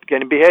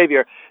replicating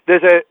behavior.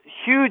 There's a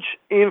huge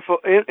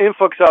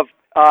influx of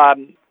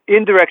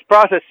indirect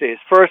processes.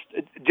 First,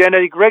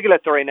 genetic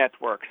regulatory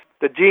networks.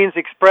 The genes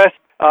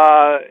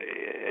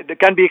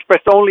can be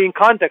expressed only in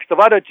context of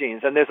other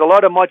genes, and there's a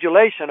lot of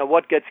modulation of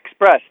what gets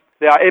expressed.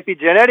 There are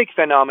epigenetic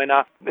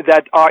phenomena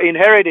that are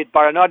inherited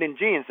but are not in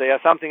genes. They are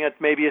something that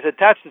maybe is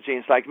attached to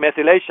genes, like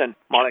methylation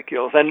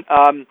molecules.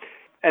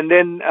 And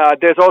then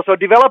there's also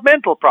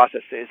developmental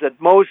processes that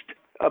most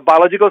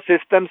biological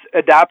systems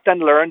adapt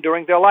and learn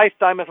during their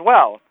lifetime as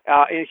well.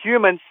 In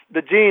humans,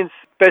 the genes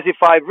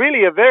specify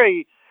really a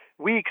very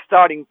weak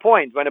starting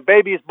point. When a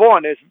baby is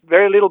born, there's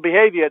very little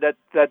behavior that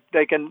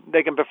they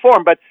can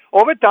perform, but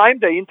over time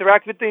they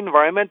interact with the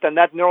environment, and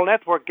that neural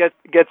network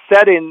gets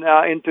set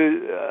into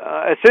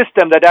a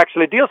system that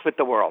actually deals with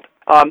the world.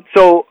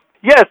 So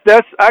yes,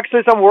 there's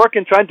actually some work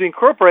in trying to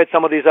incorporate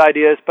some of these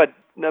ideas, but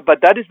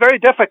that is very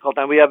difficult,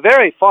 and we are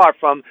very far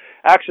from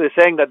actually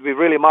saying that we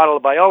really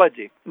model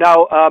biology.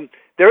 Now,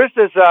 there is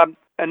this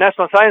a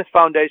National Science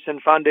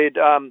Foundation funded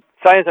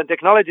Science and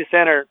Technology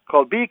Center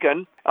called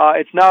Beacon.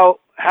 It's now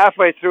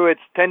halfway through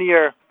its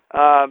 10-year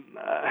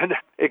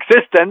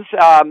existence,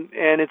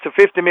 and it's a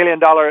 $50 million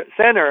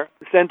center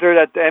centered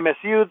at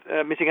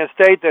MSU, Michigan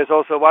State. There's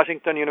also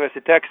Washington, University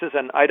of Texas,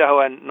 and Idaho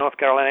and North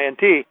Carolina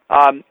A&T.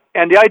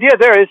 And the idea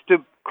there is to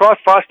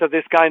cross-foster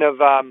this kind of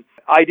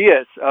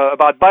ideas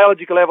about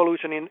biological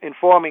evolution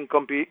informing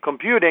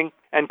computing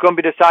and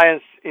computer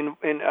science in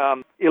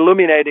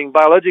illuminating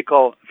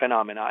biological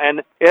phenomena. And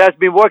it has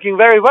been working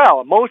very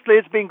well. Mostly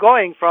it's been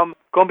going from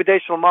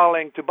computational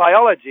modeling to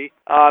biology.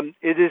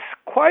 It is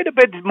quite a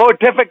bit more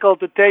difficult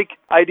to take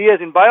ideas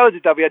in biology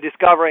that we are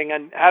discovering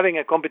and having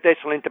a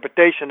computational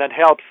interpretation that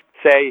helps,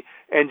 say,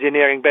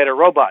 engineering better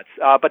robots.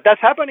 But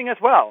that's happening as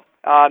well.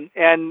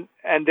 And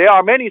there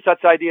are many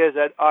such ideas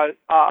that are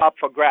up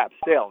for grabs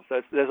still.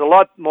 So there's a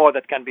lot more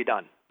that can be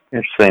done.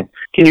 Interesting.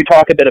 Can you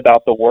talk a bit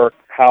about the work,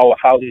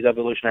 how these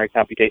evolutionary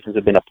computations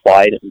have been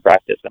applied in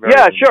practice?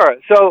 Yeah, sure.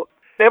 So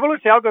the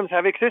evolutionary algorithms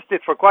have existed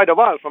for quite a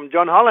while, from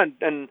John Holland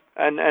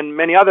and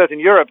many others in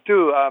Europe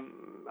too.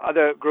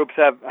 Other groups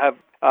have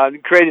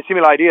created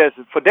similar ideas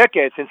for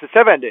decades, since the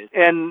 70s.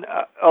 And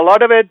a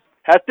lot of it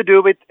has to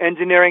do with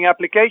engineering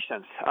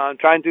applications,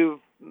 trying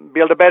to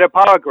build a better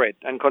power grid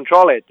and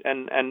control it,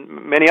 and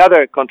many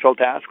other control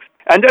tasks,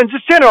 and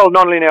just general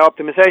nonlinear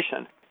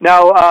optimization.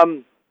 Now,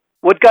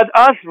 what got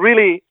us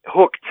really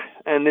hooked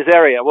in this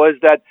area was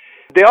that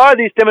there are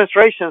these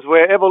demonstrations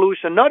where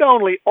evolution not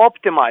only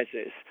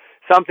optimizes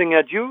something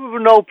that you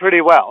know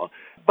pretty well,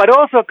 but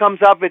also comes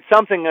up with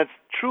something that's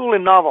truly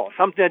novel,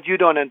 something that you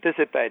don't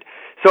anticipate.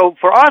 So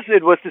for us,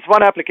 it was this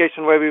one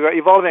application where we were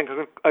evolving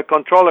a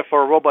controller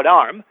for a robot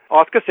arm,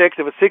 Oscar 6.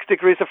 It was 6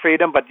 degrees of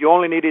freedom, but you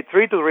only needed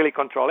 3 to really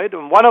control it.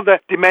 And one of the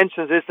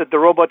dimensions is that the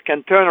robot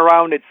can turn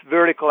around its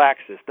vertical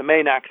axis, the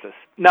main axis.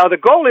 Now, the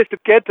goal is to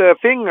get the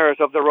fingers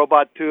of the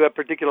robot to a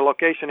particular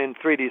location in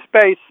 3D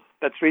space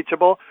that's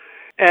reachable,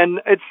 and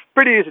it's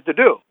pretty easy to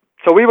do.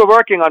 So we were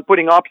working on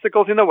putting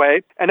obstacles in the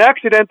way and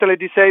accidentally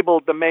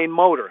disabled the main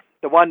motor,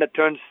 the one that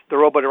turns the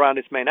robot around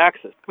its main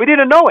axis. We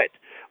didn't know it.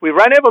 We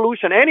ran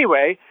evolution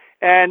anyway,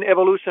 and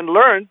evolution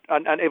learned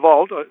and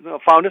evolved,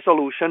 found a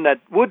solution that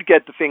would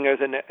get the fingers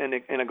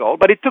in a goal,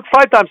 but it took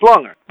 5 times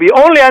longer. We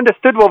only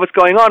understood what was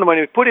going on when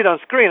we put it on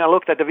screen and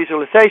looked at the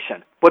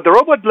visualization. What the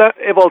robot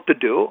evolved to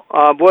do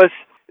was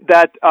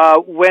that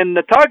when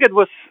the target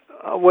was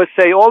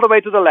say all the way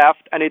to the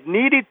left, and it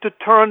needed to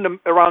turn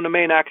around the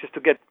main axis to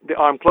get the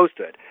arm close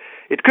to it.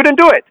 It couldn't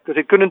do it because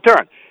it couldn't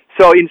turn.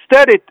 So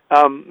instead it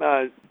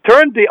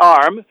turned the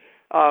arm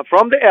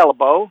from the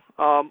elbow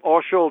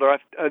or shoulder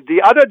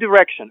the other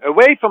direction,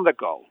 away from the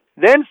goal,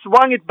 then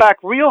swung it back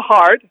real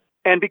hard,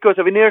 and because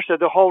of inertia,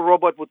 the whole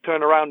robot would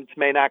turn around its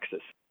main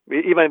axis,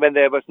 even when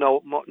there was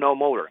no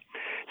motor.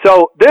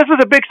 So this was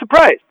a big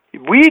surprise.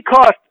 We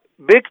caused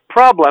big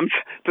problems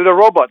to the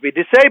robot. We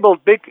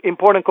disabled big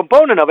important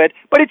component of it,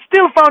 but it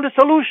still found a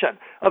solution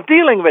of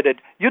dealing with it,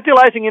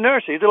 utilizing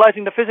inertia,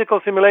 utilizing the physical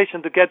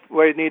simulation to get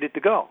where it needed to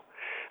go.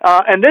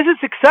 And this is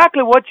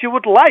exactly what you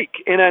would like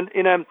in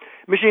a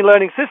machine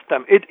learning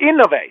system. It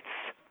innovates.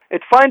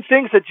 It finds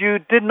things that you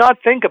did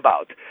not think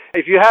about.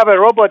 If you have a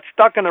robot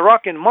stuck on a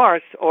rock in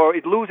Mars, or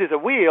it loses a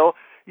wheel,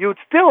 you'd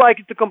still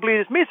like it to complete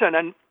its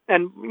mission,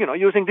 and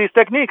using these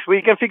techniques,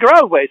 we can figure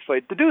out ways for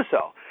it to do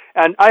so.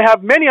 And I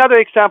have many other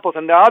examples,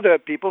 and there are other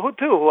people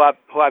who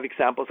have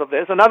examples of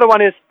this. Another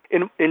one is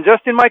in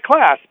my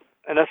class,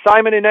 an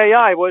assignment in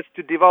AI was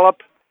to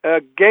develop a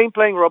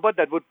game-playing robot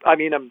that would,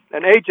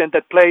 an agent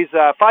that plays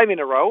 5 in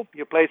a row.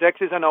 You place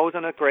X's and O's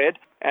on a grid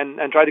and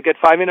try to get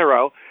 5 in a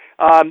row.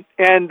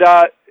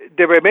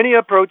 There were many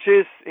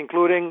approaches,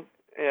 including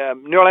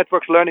neural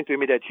networks learning to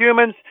imitate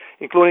humans,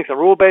 including some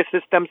rule-based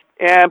systems.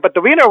 But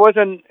the winner was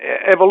an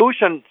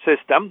evolution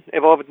system,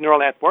 evolved neural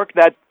network,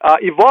 that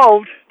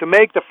evolved to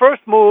make the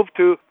first move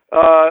to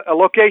a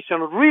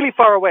location really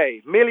far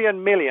away,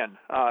 million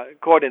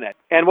coordinate.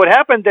 And what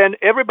happened then,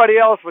 everybody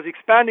else was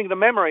expanding the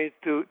memory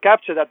to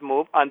capture that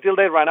move until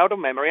they ran out of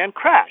memory and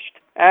crashed.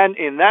 And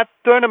in that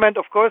tournament,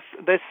 of course,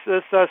 this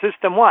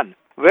system won.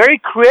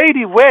 Very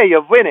creative way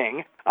of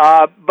winning,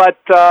 but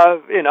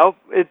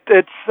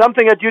it's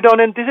something that you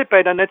don't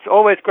anticipate, and it's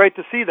always great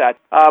to see that.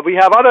 We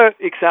have other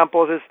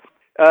examples. Is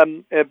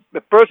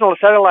a personal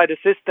satellite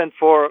assistant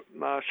for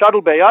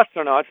shuttle bay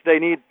astronauts. They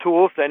need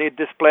tools, they need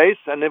displays,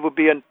 and it would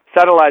be a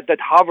satellite that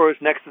hovers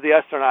next to the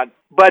astronaut.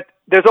 But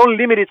there's only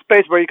limited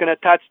space where you can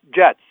attach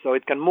jets, so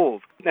it can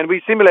move. And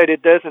we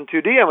simulated this in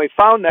 2D, and we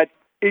found that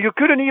you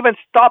couldn't even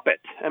stop it.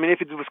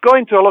 If it was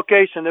going to a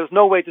location, there was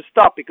no way to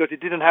stop because it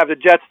didn't have the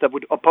jets that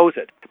would oppose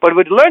it. But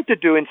what it learned to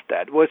do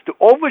instead was to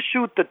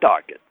overshoot the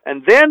target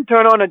and then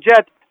turn on a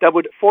jet that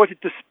would force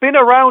it to spin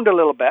around a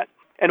little bit.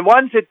 And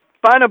once it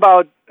spun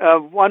about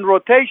one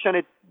rotation,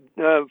 it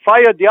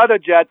fired the other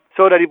jet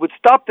so that it would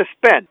stop the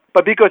spin.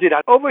 But because it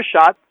had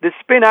overshot, the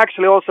spin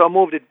actually also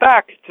moved it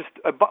back just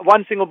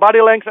one single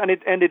body length, and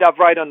it ended up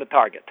right on the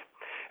target.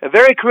 A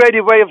very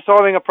creative way of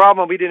solving a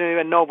problem we didn't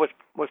even know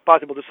was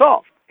possible to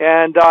solve.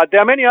 And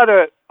there are many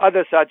other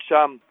such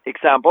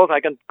examples.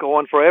 I can go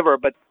on forever,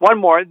 but one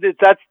more.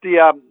 That's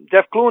the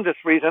Jeff Kloon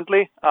just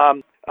recently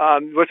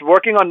was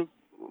working on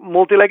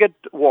multi-legged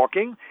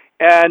walking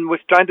and was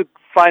trying to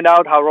find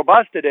out how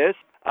robust it is,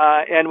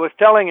 and was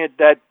telling it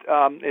that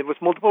it was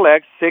multiple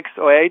legs, 6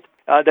 or 8,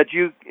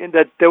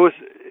 that there was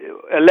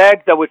a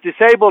leg that was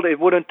disabled, it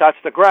wouldn't touch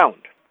the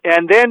ground.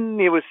 And then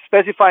he was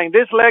specifying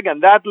this leg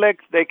and that leg,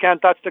 they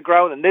can't touch the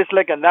ground, and this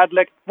leg and that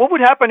leg. What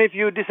would happen if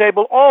you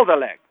disable all the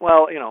legs?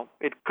 Well,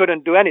 it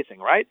couldn't do anything,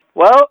 right?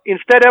 Well,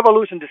 instead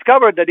evolution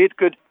discovered that it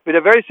could, with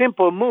a very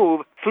simple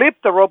move, flip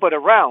the robot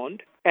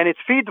around, and its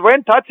feet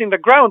weren't touching the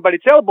ground, but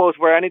its elbows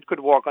were, and it could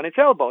walk on its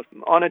elbows,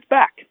 on its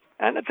back.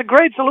 And it's a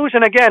great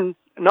solution, again,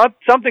 not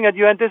something that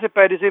you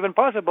anticipate is even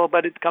possible,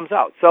 but it comes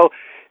out. So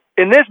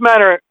in this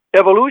manner,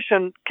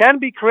 evolution can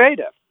be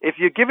creative. If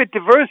you give it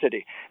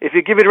diversity, if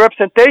you give it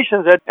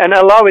representations and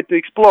allow it to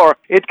explore,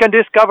 it can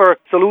discover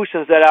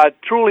solutions that are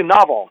truly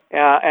novel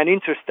and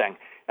interesting.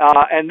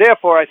 And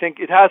therefore, I think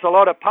it has a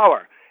lot of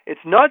power.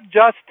 It's not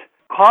just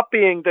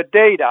copying the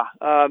data,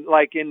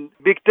 like in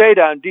big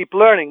data and deep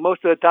learning.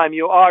 Most of the time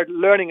you are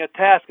learning a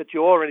task that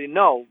you already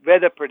know,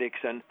 weather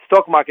prediction,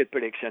 stock market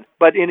prediction.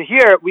 But in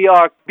here, we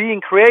are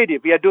being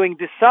creative. We are doing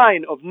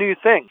design of new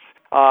things.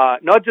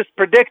 Not just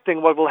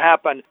predicting what will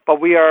happen, but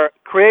we are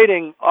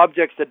creating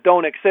objects that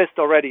don't exist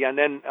already, and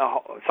then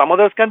some of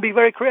those can be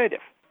very creative.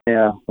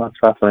 Yeah, that's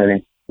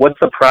fascinating. What's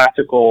the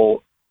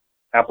practical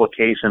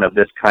application of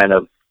this kind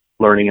of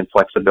learning and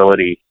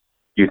flexibility,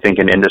 you think,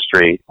 in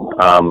industry?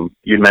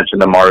 You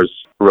mentioned the Mars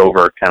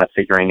rover kind of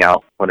figuring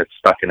out when it's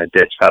stuck in a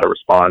ditch how to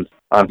respond.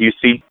 Do you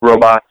see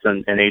robots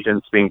and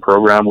agents being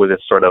programmed with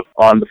this sort of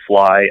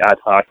on-the-fly, ad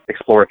hoc,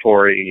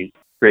 exploratory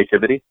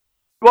creativity?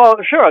 Well,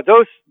 sure.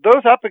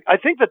 I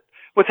think that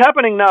what's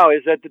happening now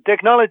is that the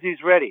technology is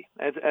ready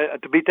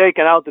to be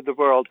taken out to the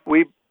world.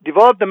 We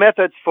developed the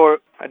methods for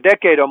a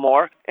decade or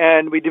more,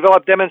 and we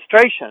developed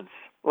demonstrations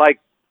like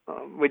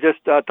we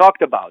just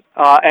talked about.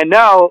 And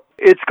now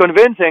it's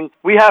convincing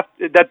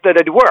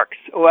that it works,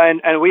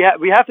 and we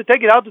have to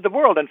take it out to the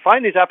world and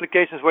find these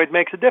applications where it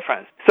makes a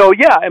difference. So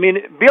yeah, I mean,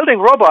 building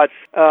robots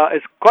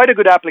is quite a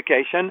good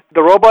application.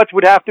 The robots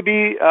would have to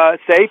be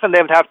safe, and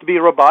they would have to be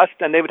robust,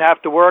 and they would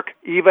have to work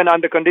even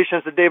under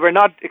conditions that they were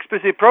not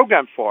explicitly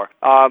programmed for.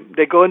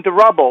 They go into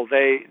rubble,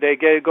 they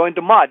go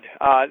into mud.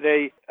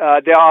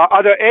 There are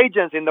other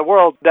agents in the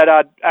world that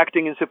are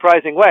acting in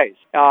surprising ways.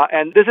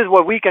 And this is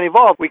what we can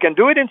evolve. We can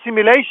do it in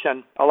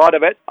simulation, a lot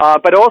of it,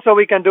 but also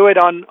we can do it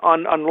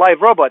on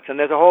live robots. And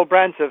there's a whole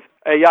branch of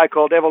AI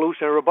called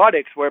evolutionary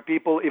robotics, where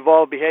people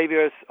evolve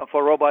behaviors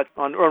for robots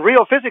on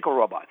real physical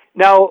robots.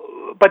 Now,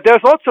 but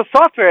there's also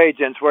software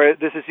agents where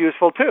this is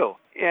useful too.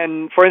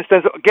 And for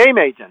instance, game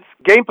agents.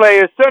 Game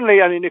players,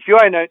 certainly, I mean, if you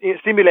are in a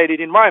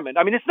simulated environment,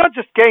 I mean, it's not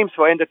just games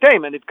for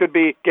entertainment. It could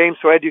be games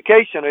for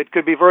education, or it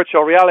could be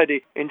virtual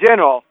reality in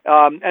general.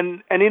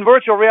 And in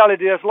virtual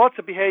reality, there's lots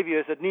of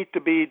behaviors that need to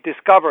be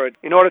discovered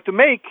in order to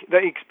make the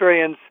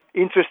experience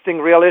interesting,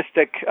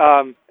 realistic,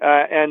 and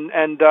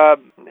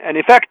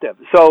effective.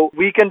 So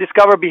we can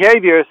discover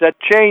behaviors that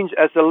change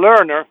as the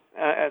learner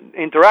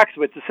interacts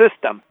with the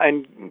system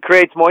and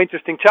creates more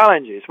interesting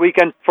challenges. We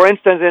can, for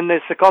instance, in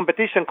this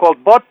competition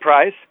called Bot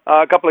Prize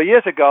a couple of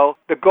years ago,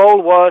 the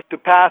goal was to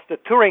pass the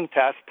Turing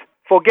test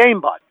for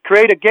GameBot.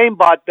 Create a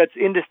GameBot that's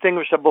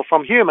indistinguishable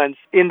from humans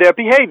in their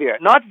behavior,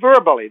 not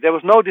verbally. There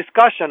was no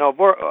discussion of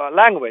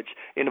language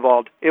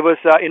involved. It was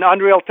in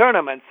Unreal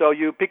Tournament, so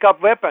you pick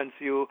up weapons,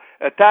 you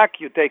attack,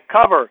 you take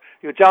cover,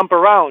 you jump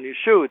around, you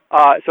shoot.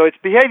 So it's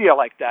behavior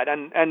like that,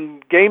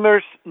 and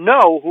gamers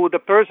know who the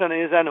person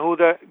is and who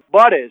the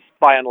bot is,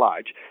 by and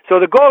large. So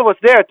the goal was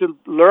there to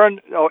learn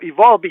or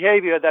evolve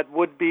behavior that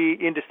would be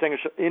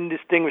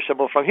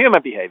indistinguishable from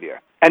human behavior.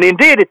 And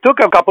indeed, it took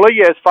a couple of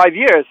years, 5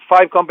 years,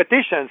 5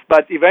 competitions,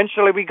 but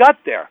eventually we got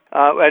there.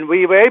 And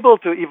we were able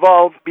to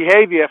evolve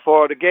behavior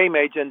for the game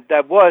agent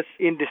that was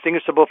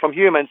indistinguishable from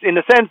humans, in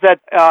the sense that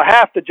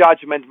half the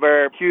judgment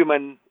were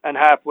human and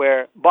half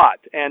were bot.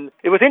 And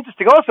it was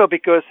interesting also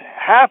because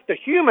half the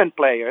human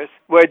players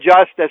were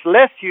just as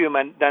less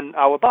human than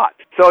our bot.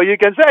 So you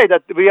can say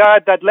that we are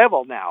at that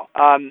level now.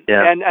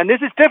 And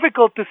this is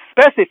difficult to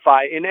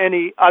specify in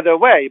any other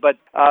way,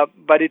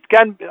 but it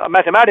can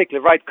mathematically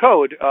write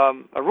code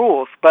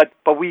rules, but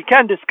we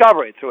can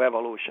discover it through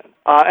evolution.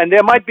 And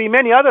there might be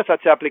many other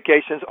such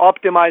applications,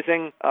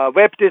 optimizing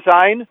web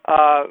design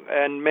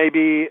and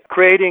maybe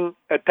creating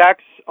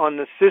attacks on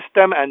the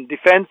system and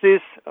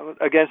defenses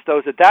against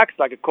those attacks,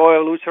 like a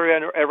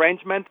co-evolutionary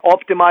arrangement,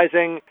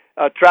 optimizing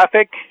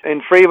traffic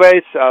in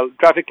freeways,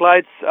 traffic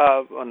lights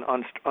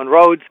on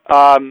roads,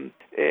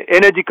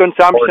 energy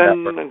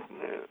consumption.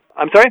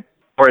 I'm sorry?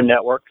 Or in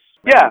networks.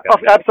 Yeah,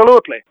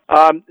 absolutely.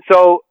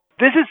 So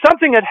this is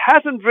something that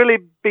hasn't really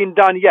been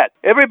done yet.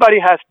 Everybody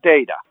has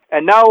data.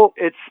 And now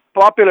it's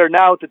popular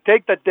now to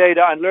take that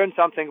data and learn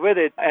something with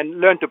it and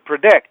learn to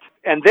predict.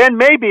 And then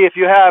maybe if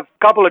you have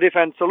a couple of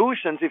different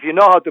solutions, if you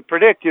know how to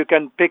predict, you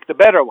can pick the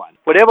better one.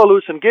 What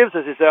evolution gives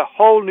us is a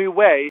whole new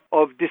way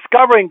of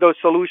discovering those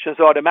solutions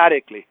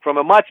automatically from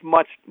a much,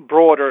 much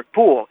broader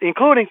pool,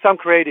 including some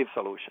creative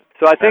solutions.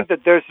 So I think that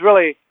there's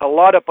really a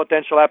lot of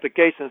potential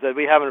applications that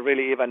we haven't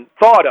really even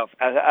thought of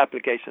as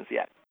applications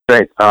yet.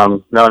 Great.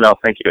 No,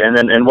 thank you.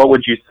 And what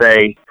would you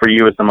say for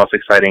you is the most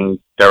exciting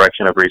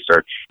direction of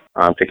research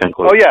to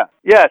conclude? Oh, yeah.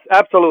 Yes,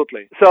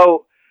 absolutely.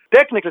 So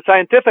technically,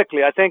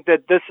 scientifically, I think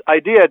that this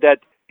idea that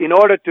in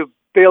order to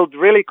build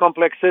really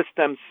complex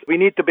systems, we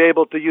need to be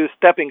able to use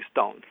stepping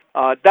stones.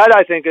 That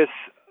I think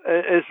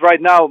is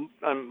right now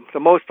the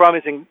most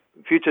promising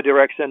future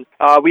direction.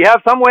 We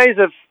have some ways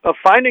of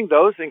finding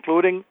those,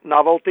 including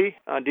novelty,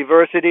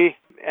 diversity,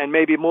 and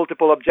maybe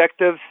multiple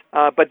objectives.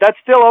 But that's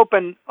still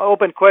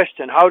open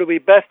question. How do we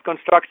best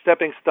construct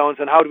stepping stones,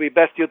 and how do we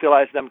best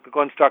utilize them to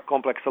construct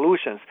complex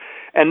solutions?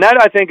 And that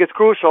I think is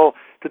crucial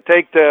to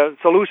take the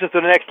solutions to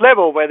the next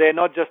level, where they're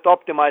not just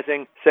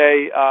optimizing,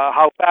 say,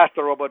 how fast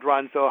a robot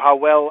runs or how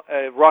well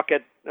a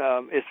rocket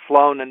is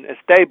flown and is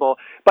stable,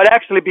 but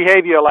actually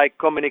behavior like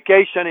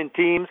communication in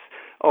teams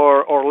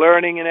or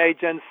learning in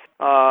agents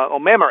or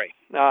memory.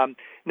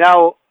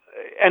 Now,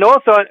 and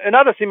also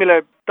another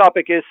similar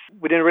topic is,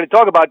 we didn't really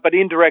talk about, but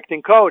indirect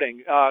encoding,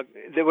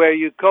 where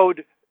you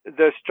code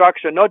the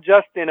structure not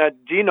just in a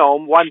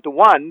genome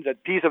one-to-one,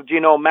 that piece of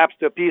genome maps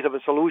to a piece of a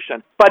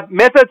solution, but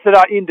methods that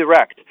are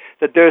indirect,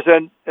 that there's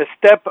a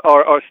step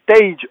or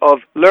stage of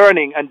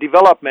learning and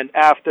development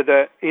after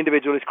the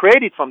individual is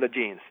created from the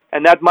genes.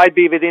 And that might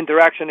be with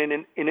interaction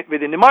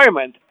with an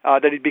environment,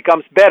 that it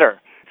becomes better.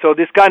 So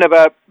this kind of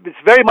it's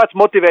very much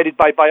motivated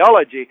by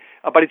biology,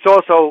 but it's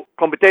also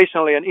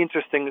computationally an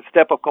interesting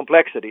step of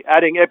complexity,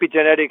 adding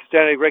epigenetics,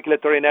 genetic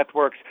regulatory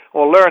networks,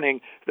 or learning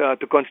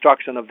to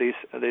construction of these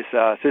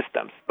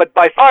systems. But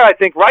by far, I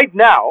think right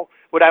now,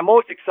 what I'm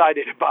most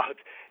excited about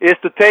is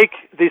to take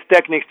these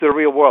techniques to the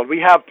real world.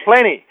 We have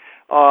plenty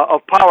of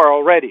power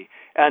already.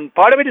 And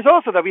part of it is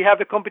also that we have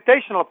the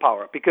computational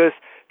power, because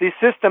these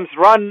systems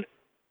run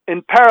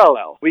in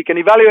parallel. We can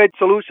evaluate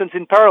solutions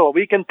in parallel.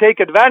 We can take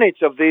advantage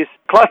of these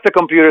cluster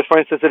computers, for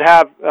instance, that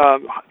have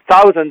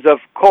thousands of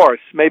cores,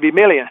 maybe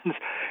millions,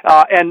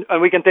 and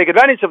we can take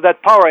advantage of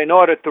that power in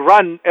order to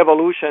run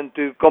evolution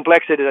to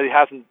complexity that it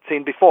hasn't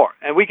seen before.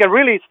 And we can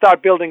really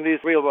start building these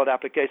real-world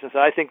applications.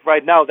 And I think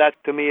right now that,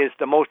 to me, is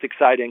the most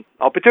exciting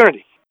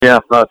opportunity. Yeah,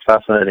 that's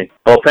fascinating.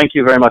 Well, thank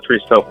you very much,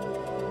 Risto.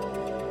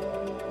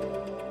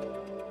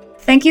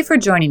 Thank you for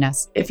joining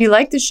us. If you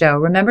like the show,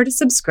 remember to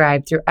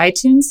subscribe through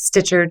iTunes,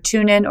 Stitcher,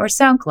 TuneIn, or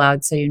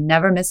SoundCloud so you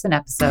never miss an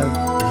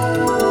episode.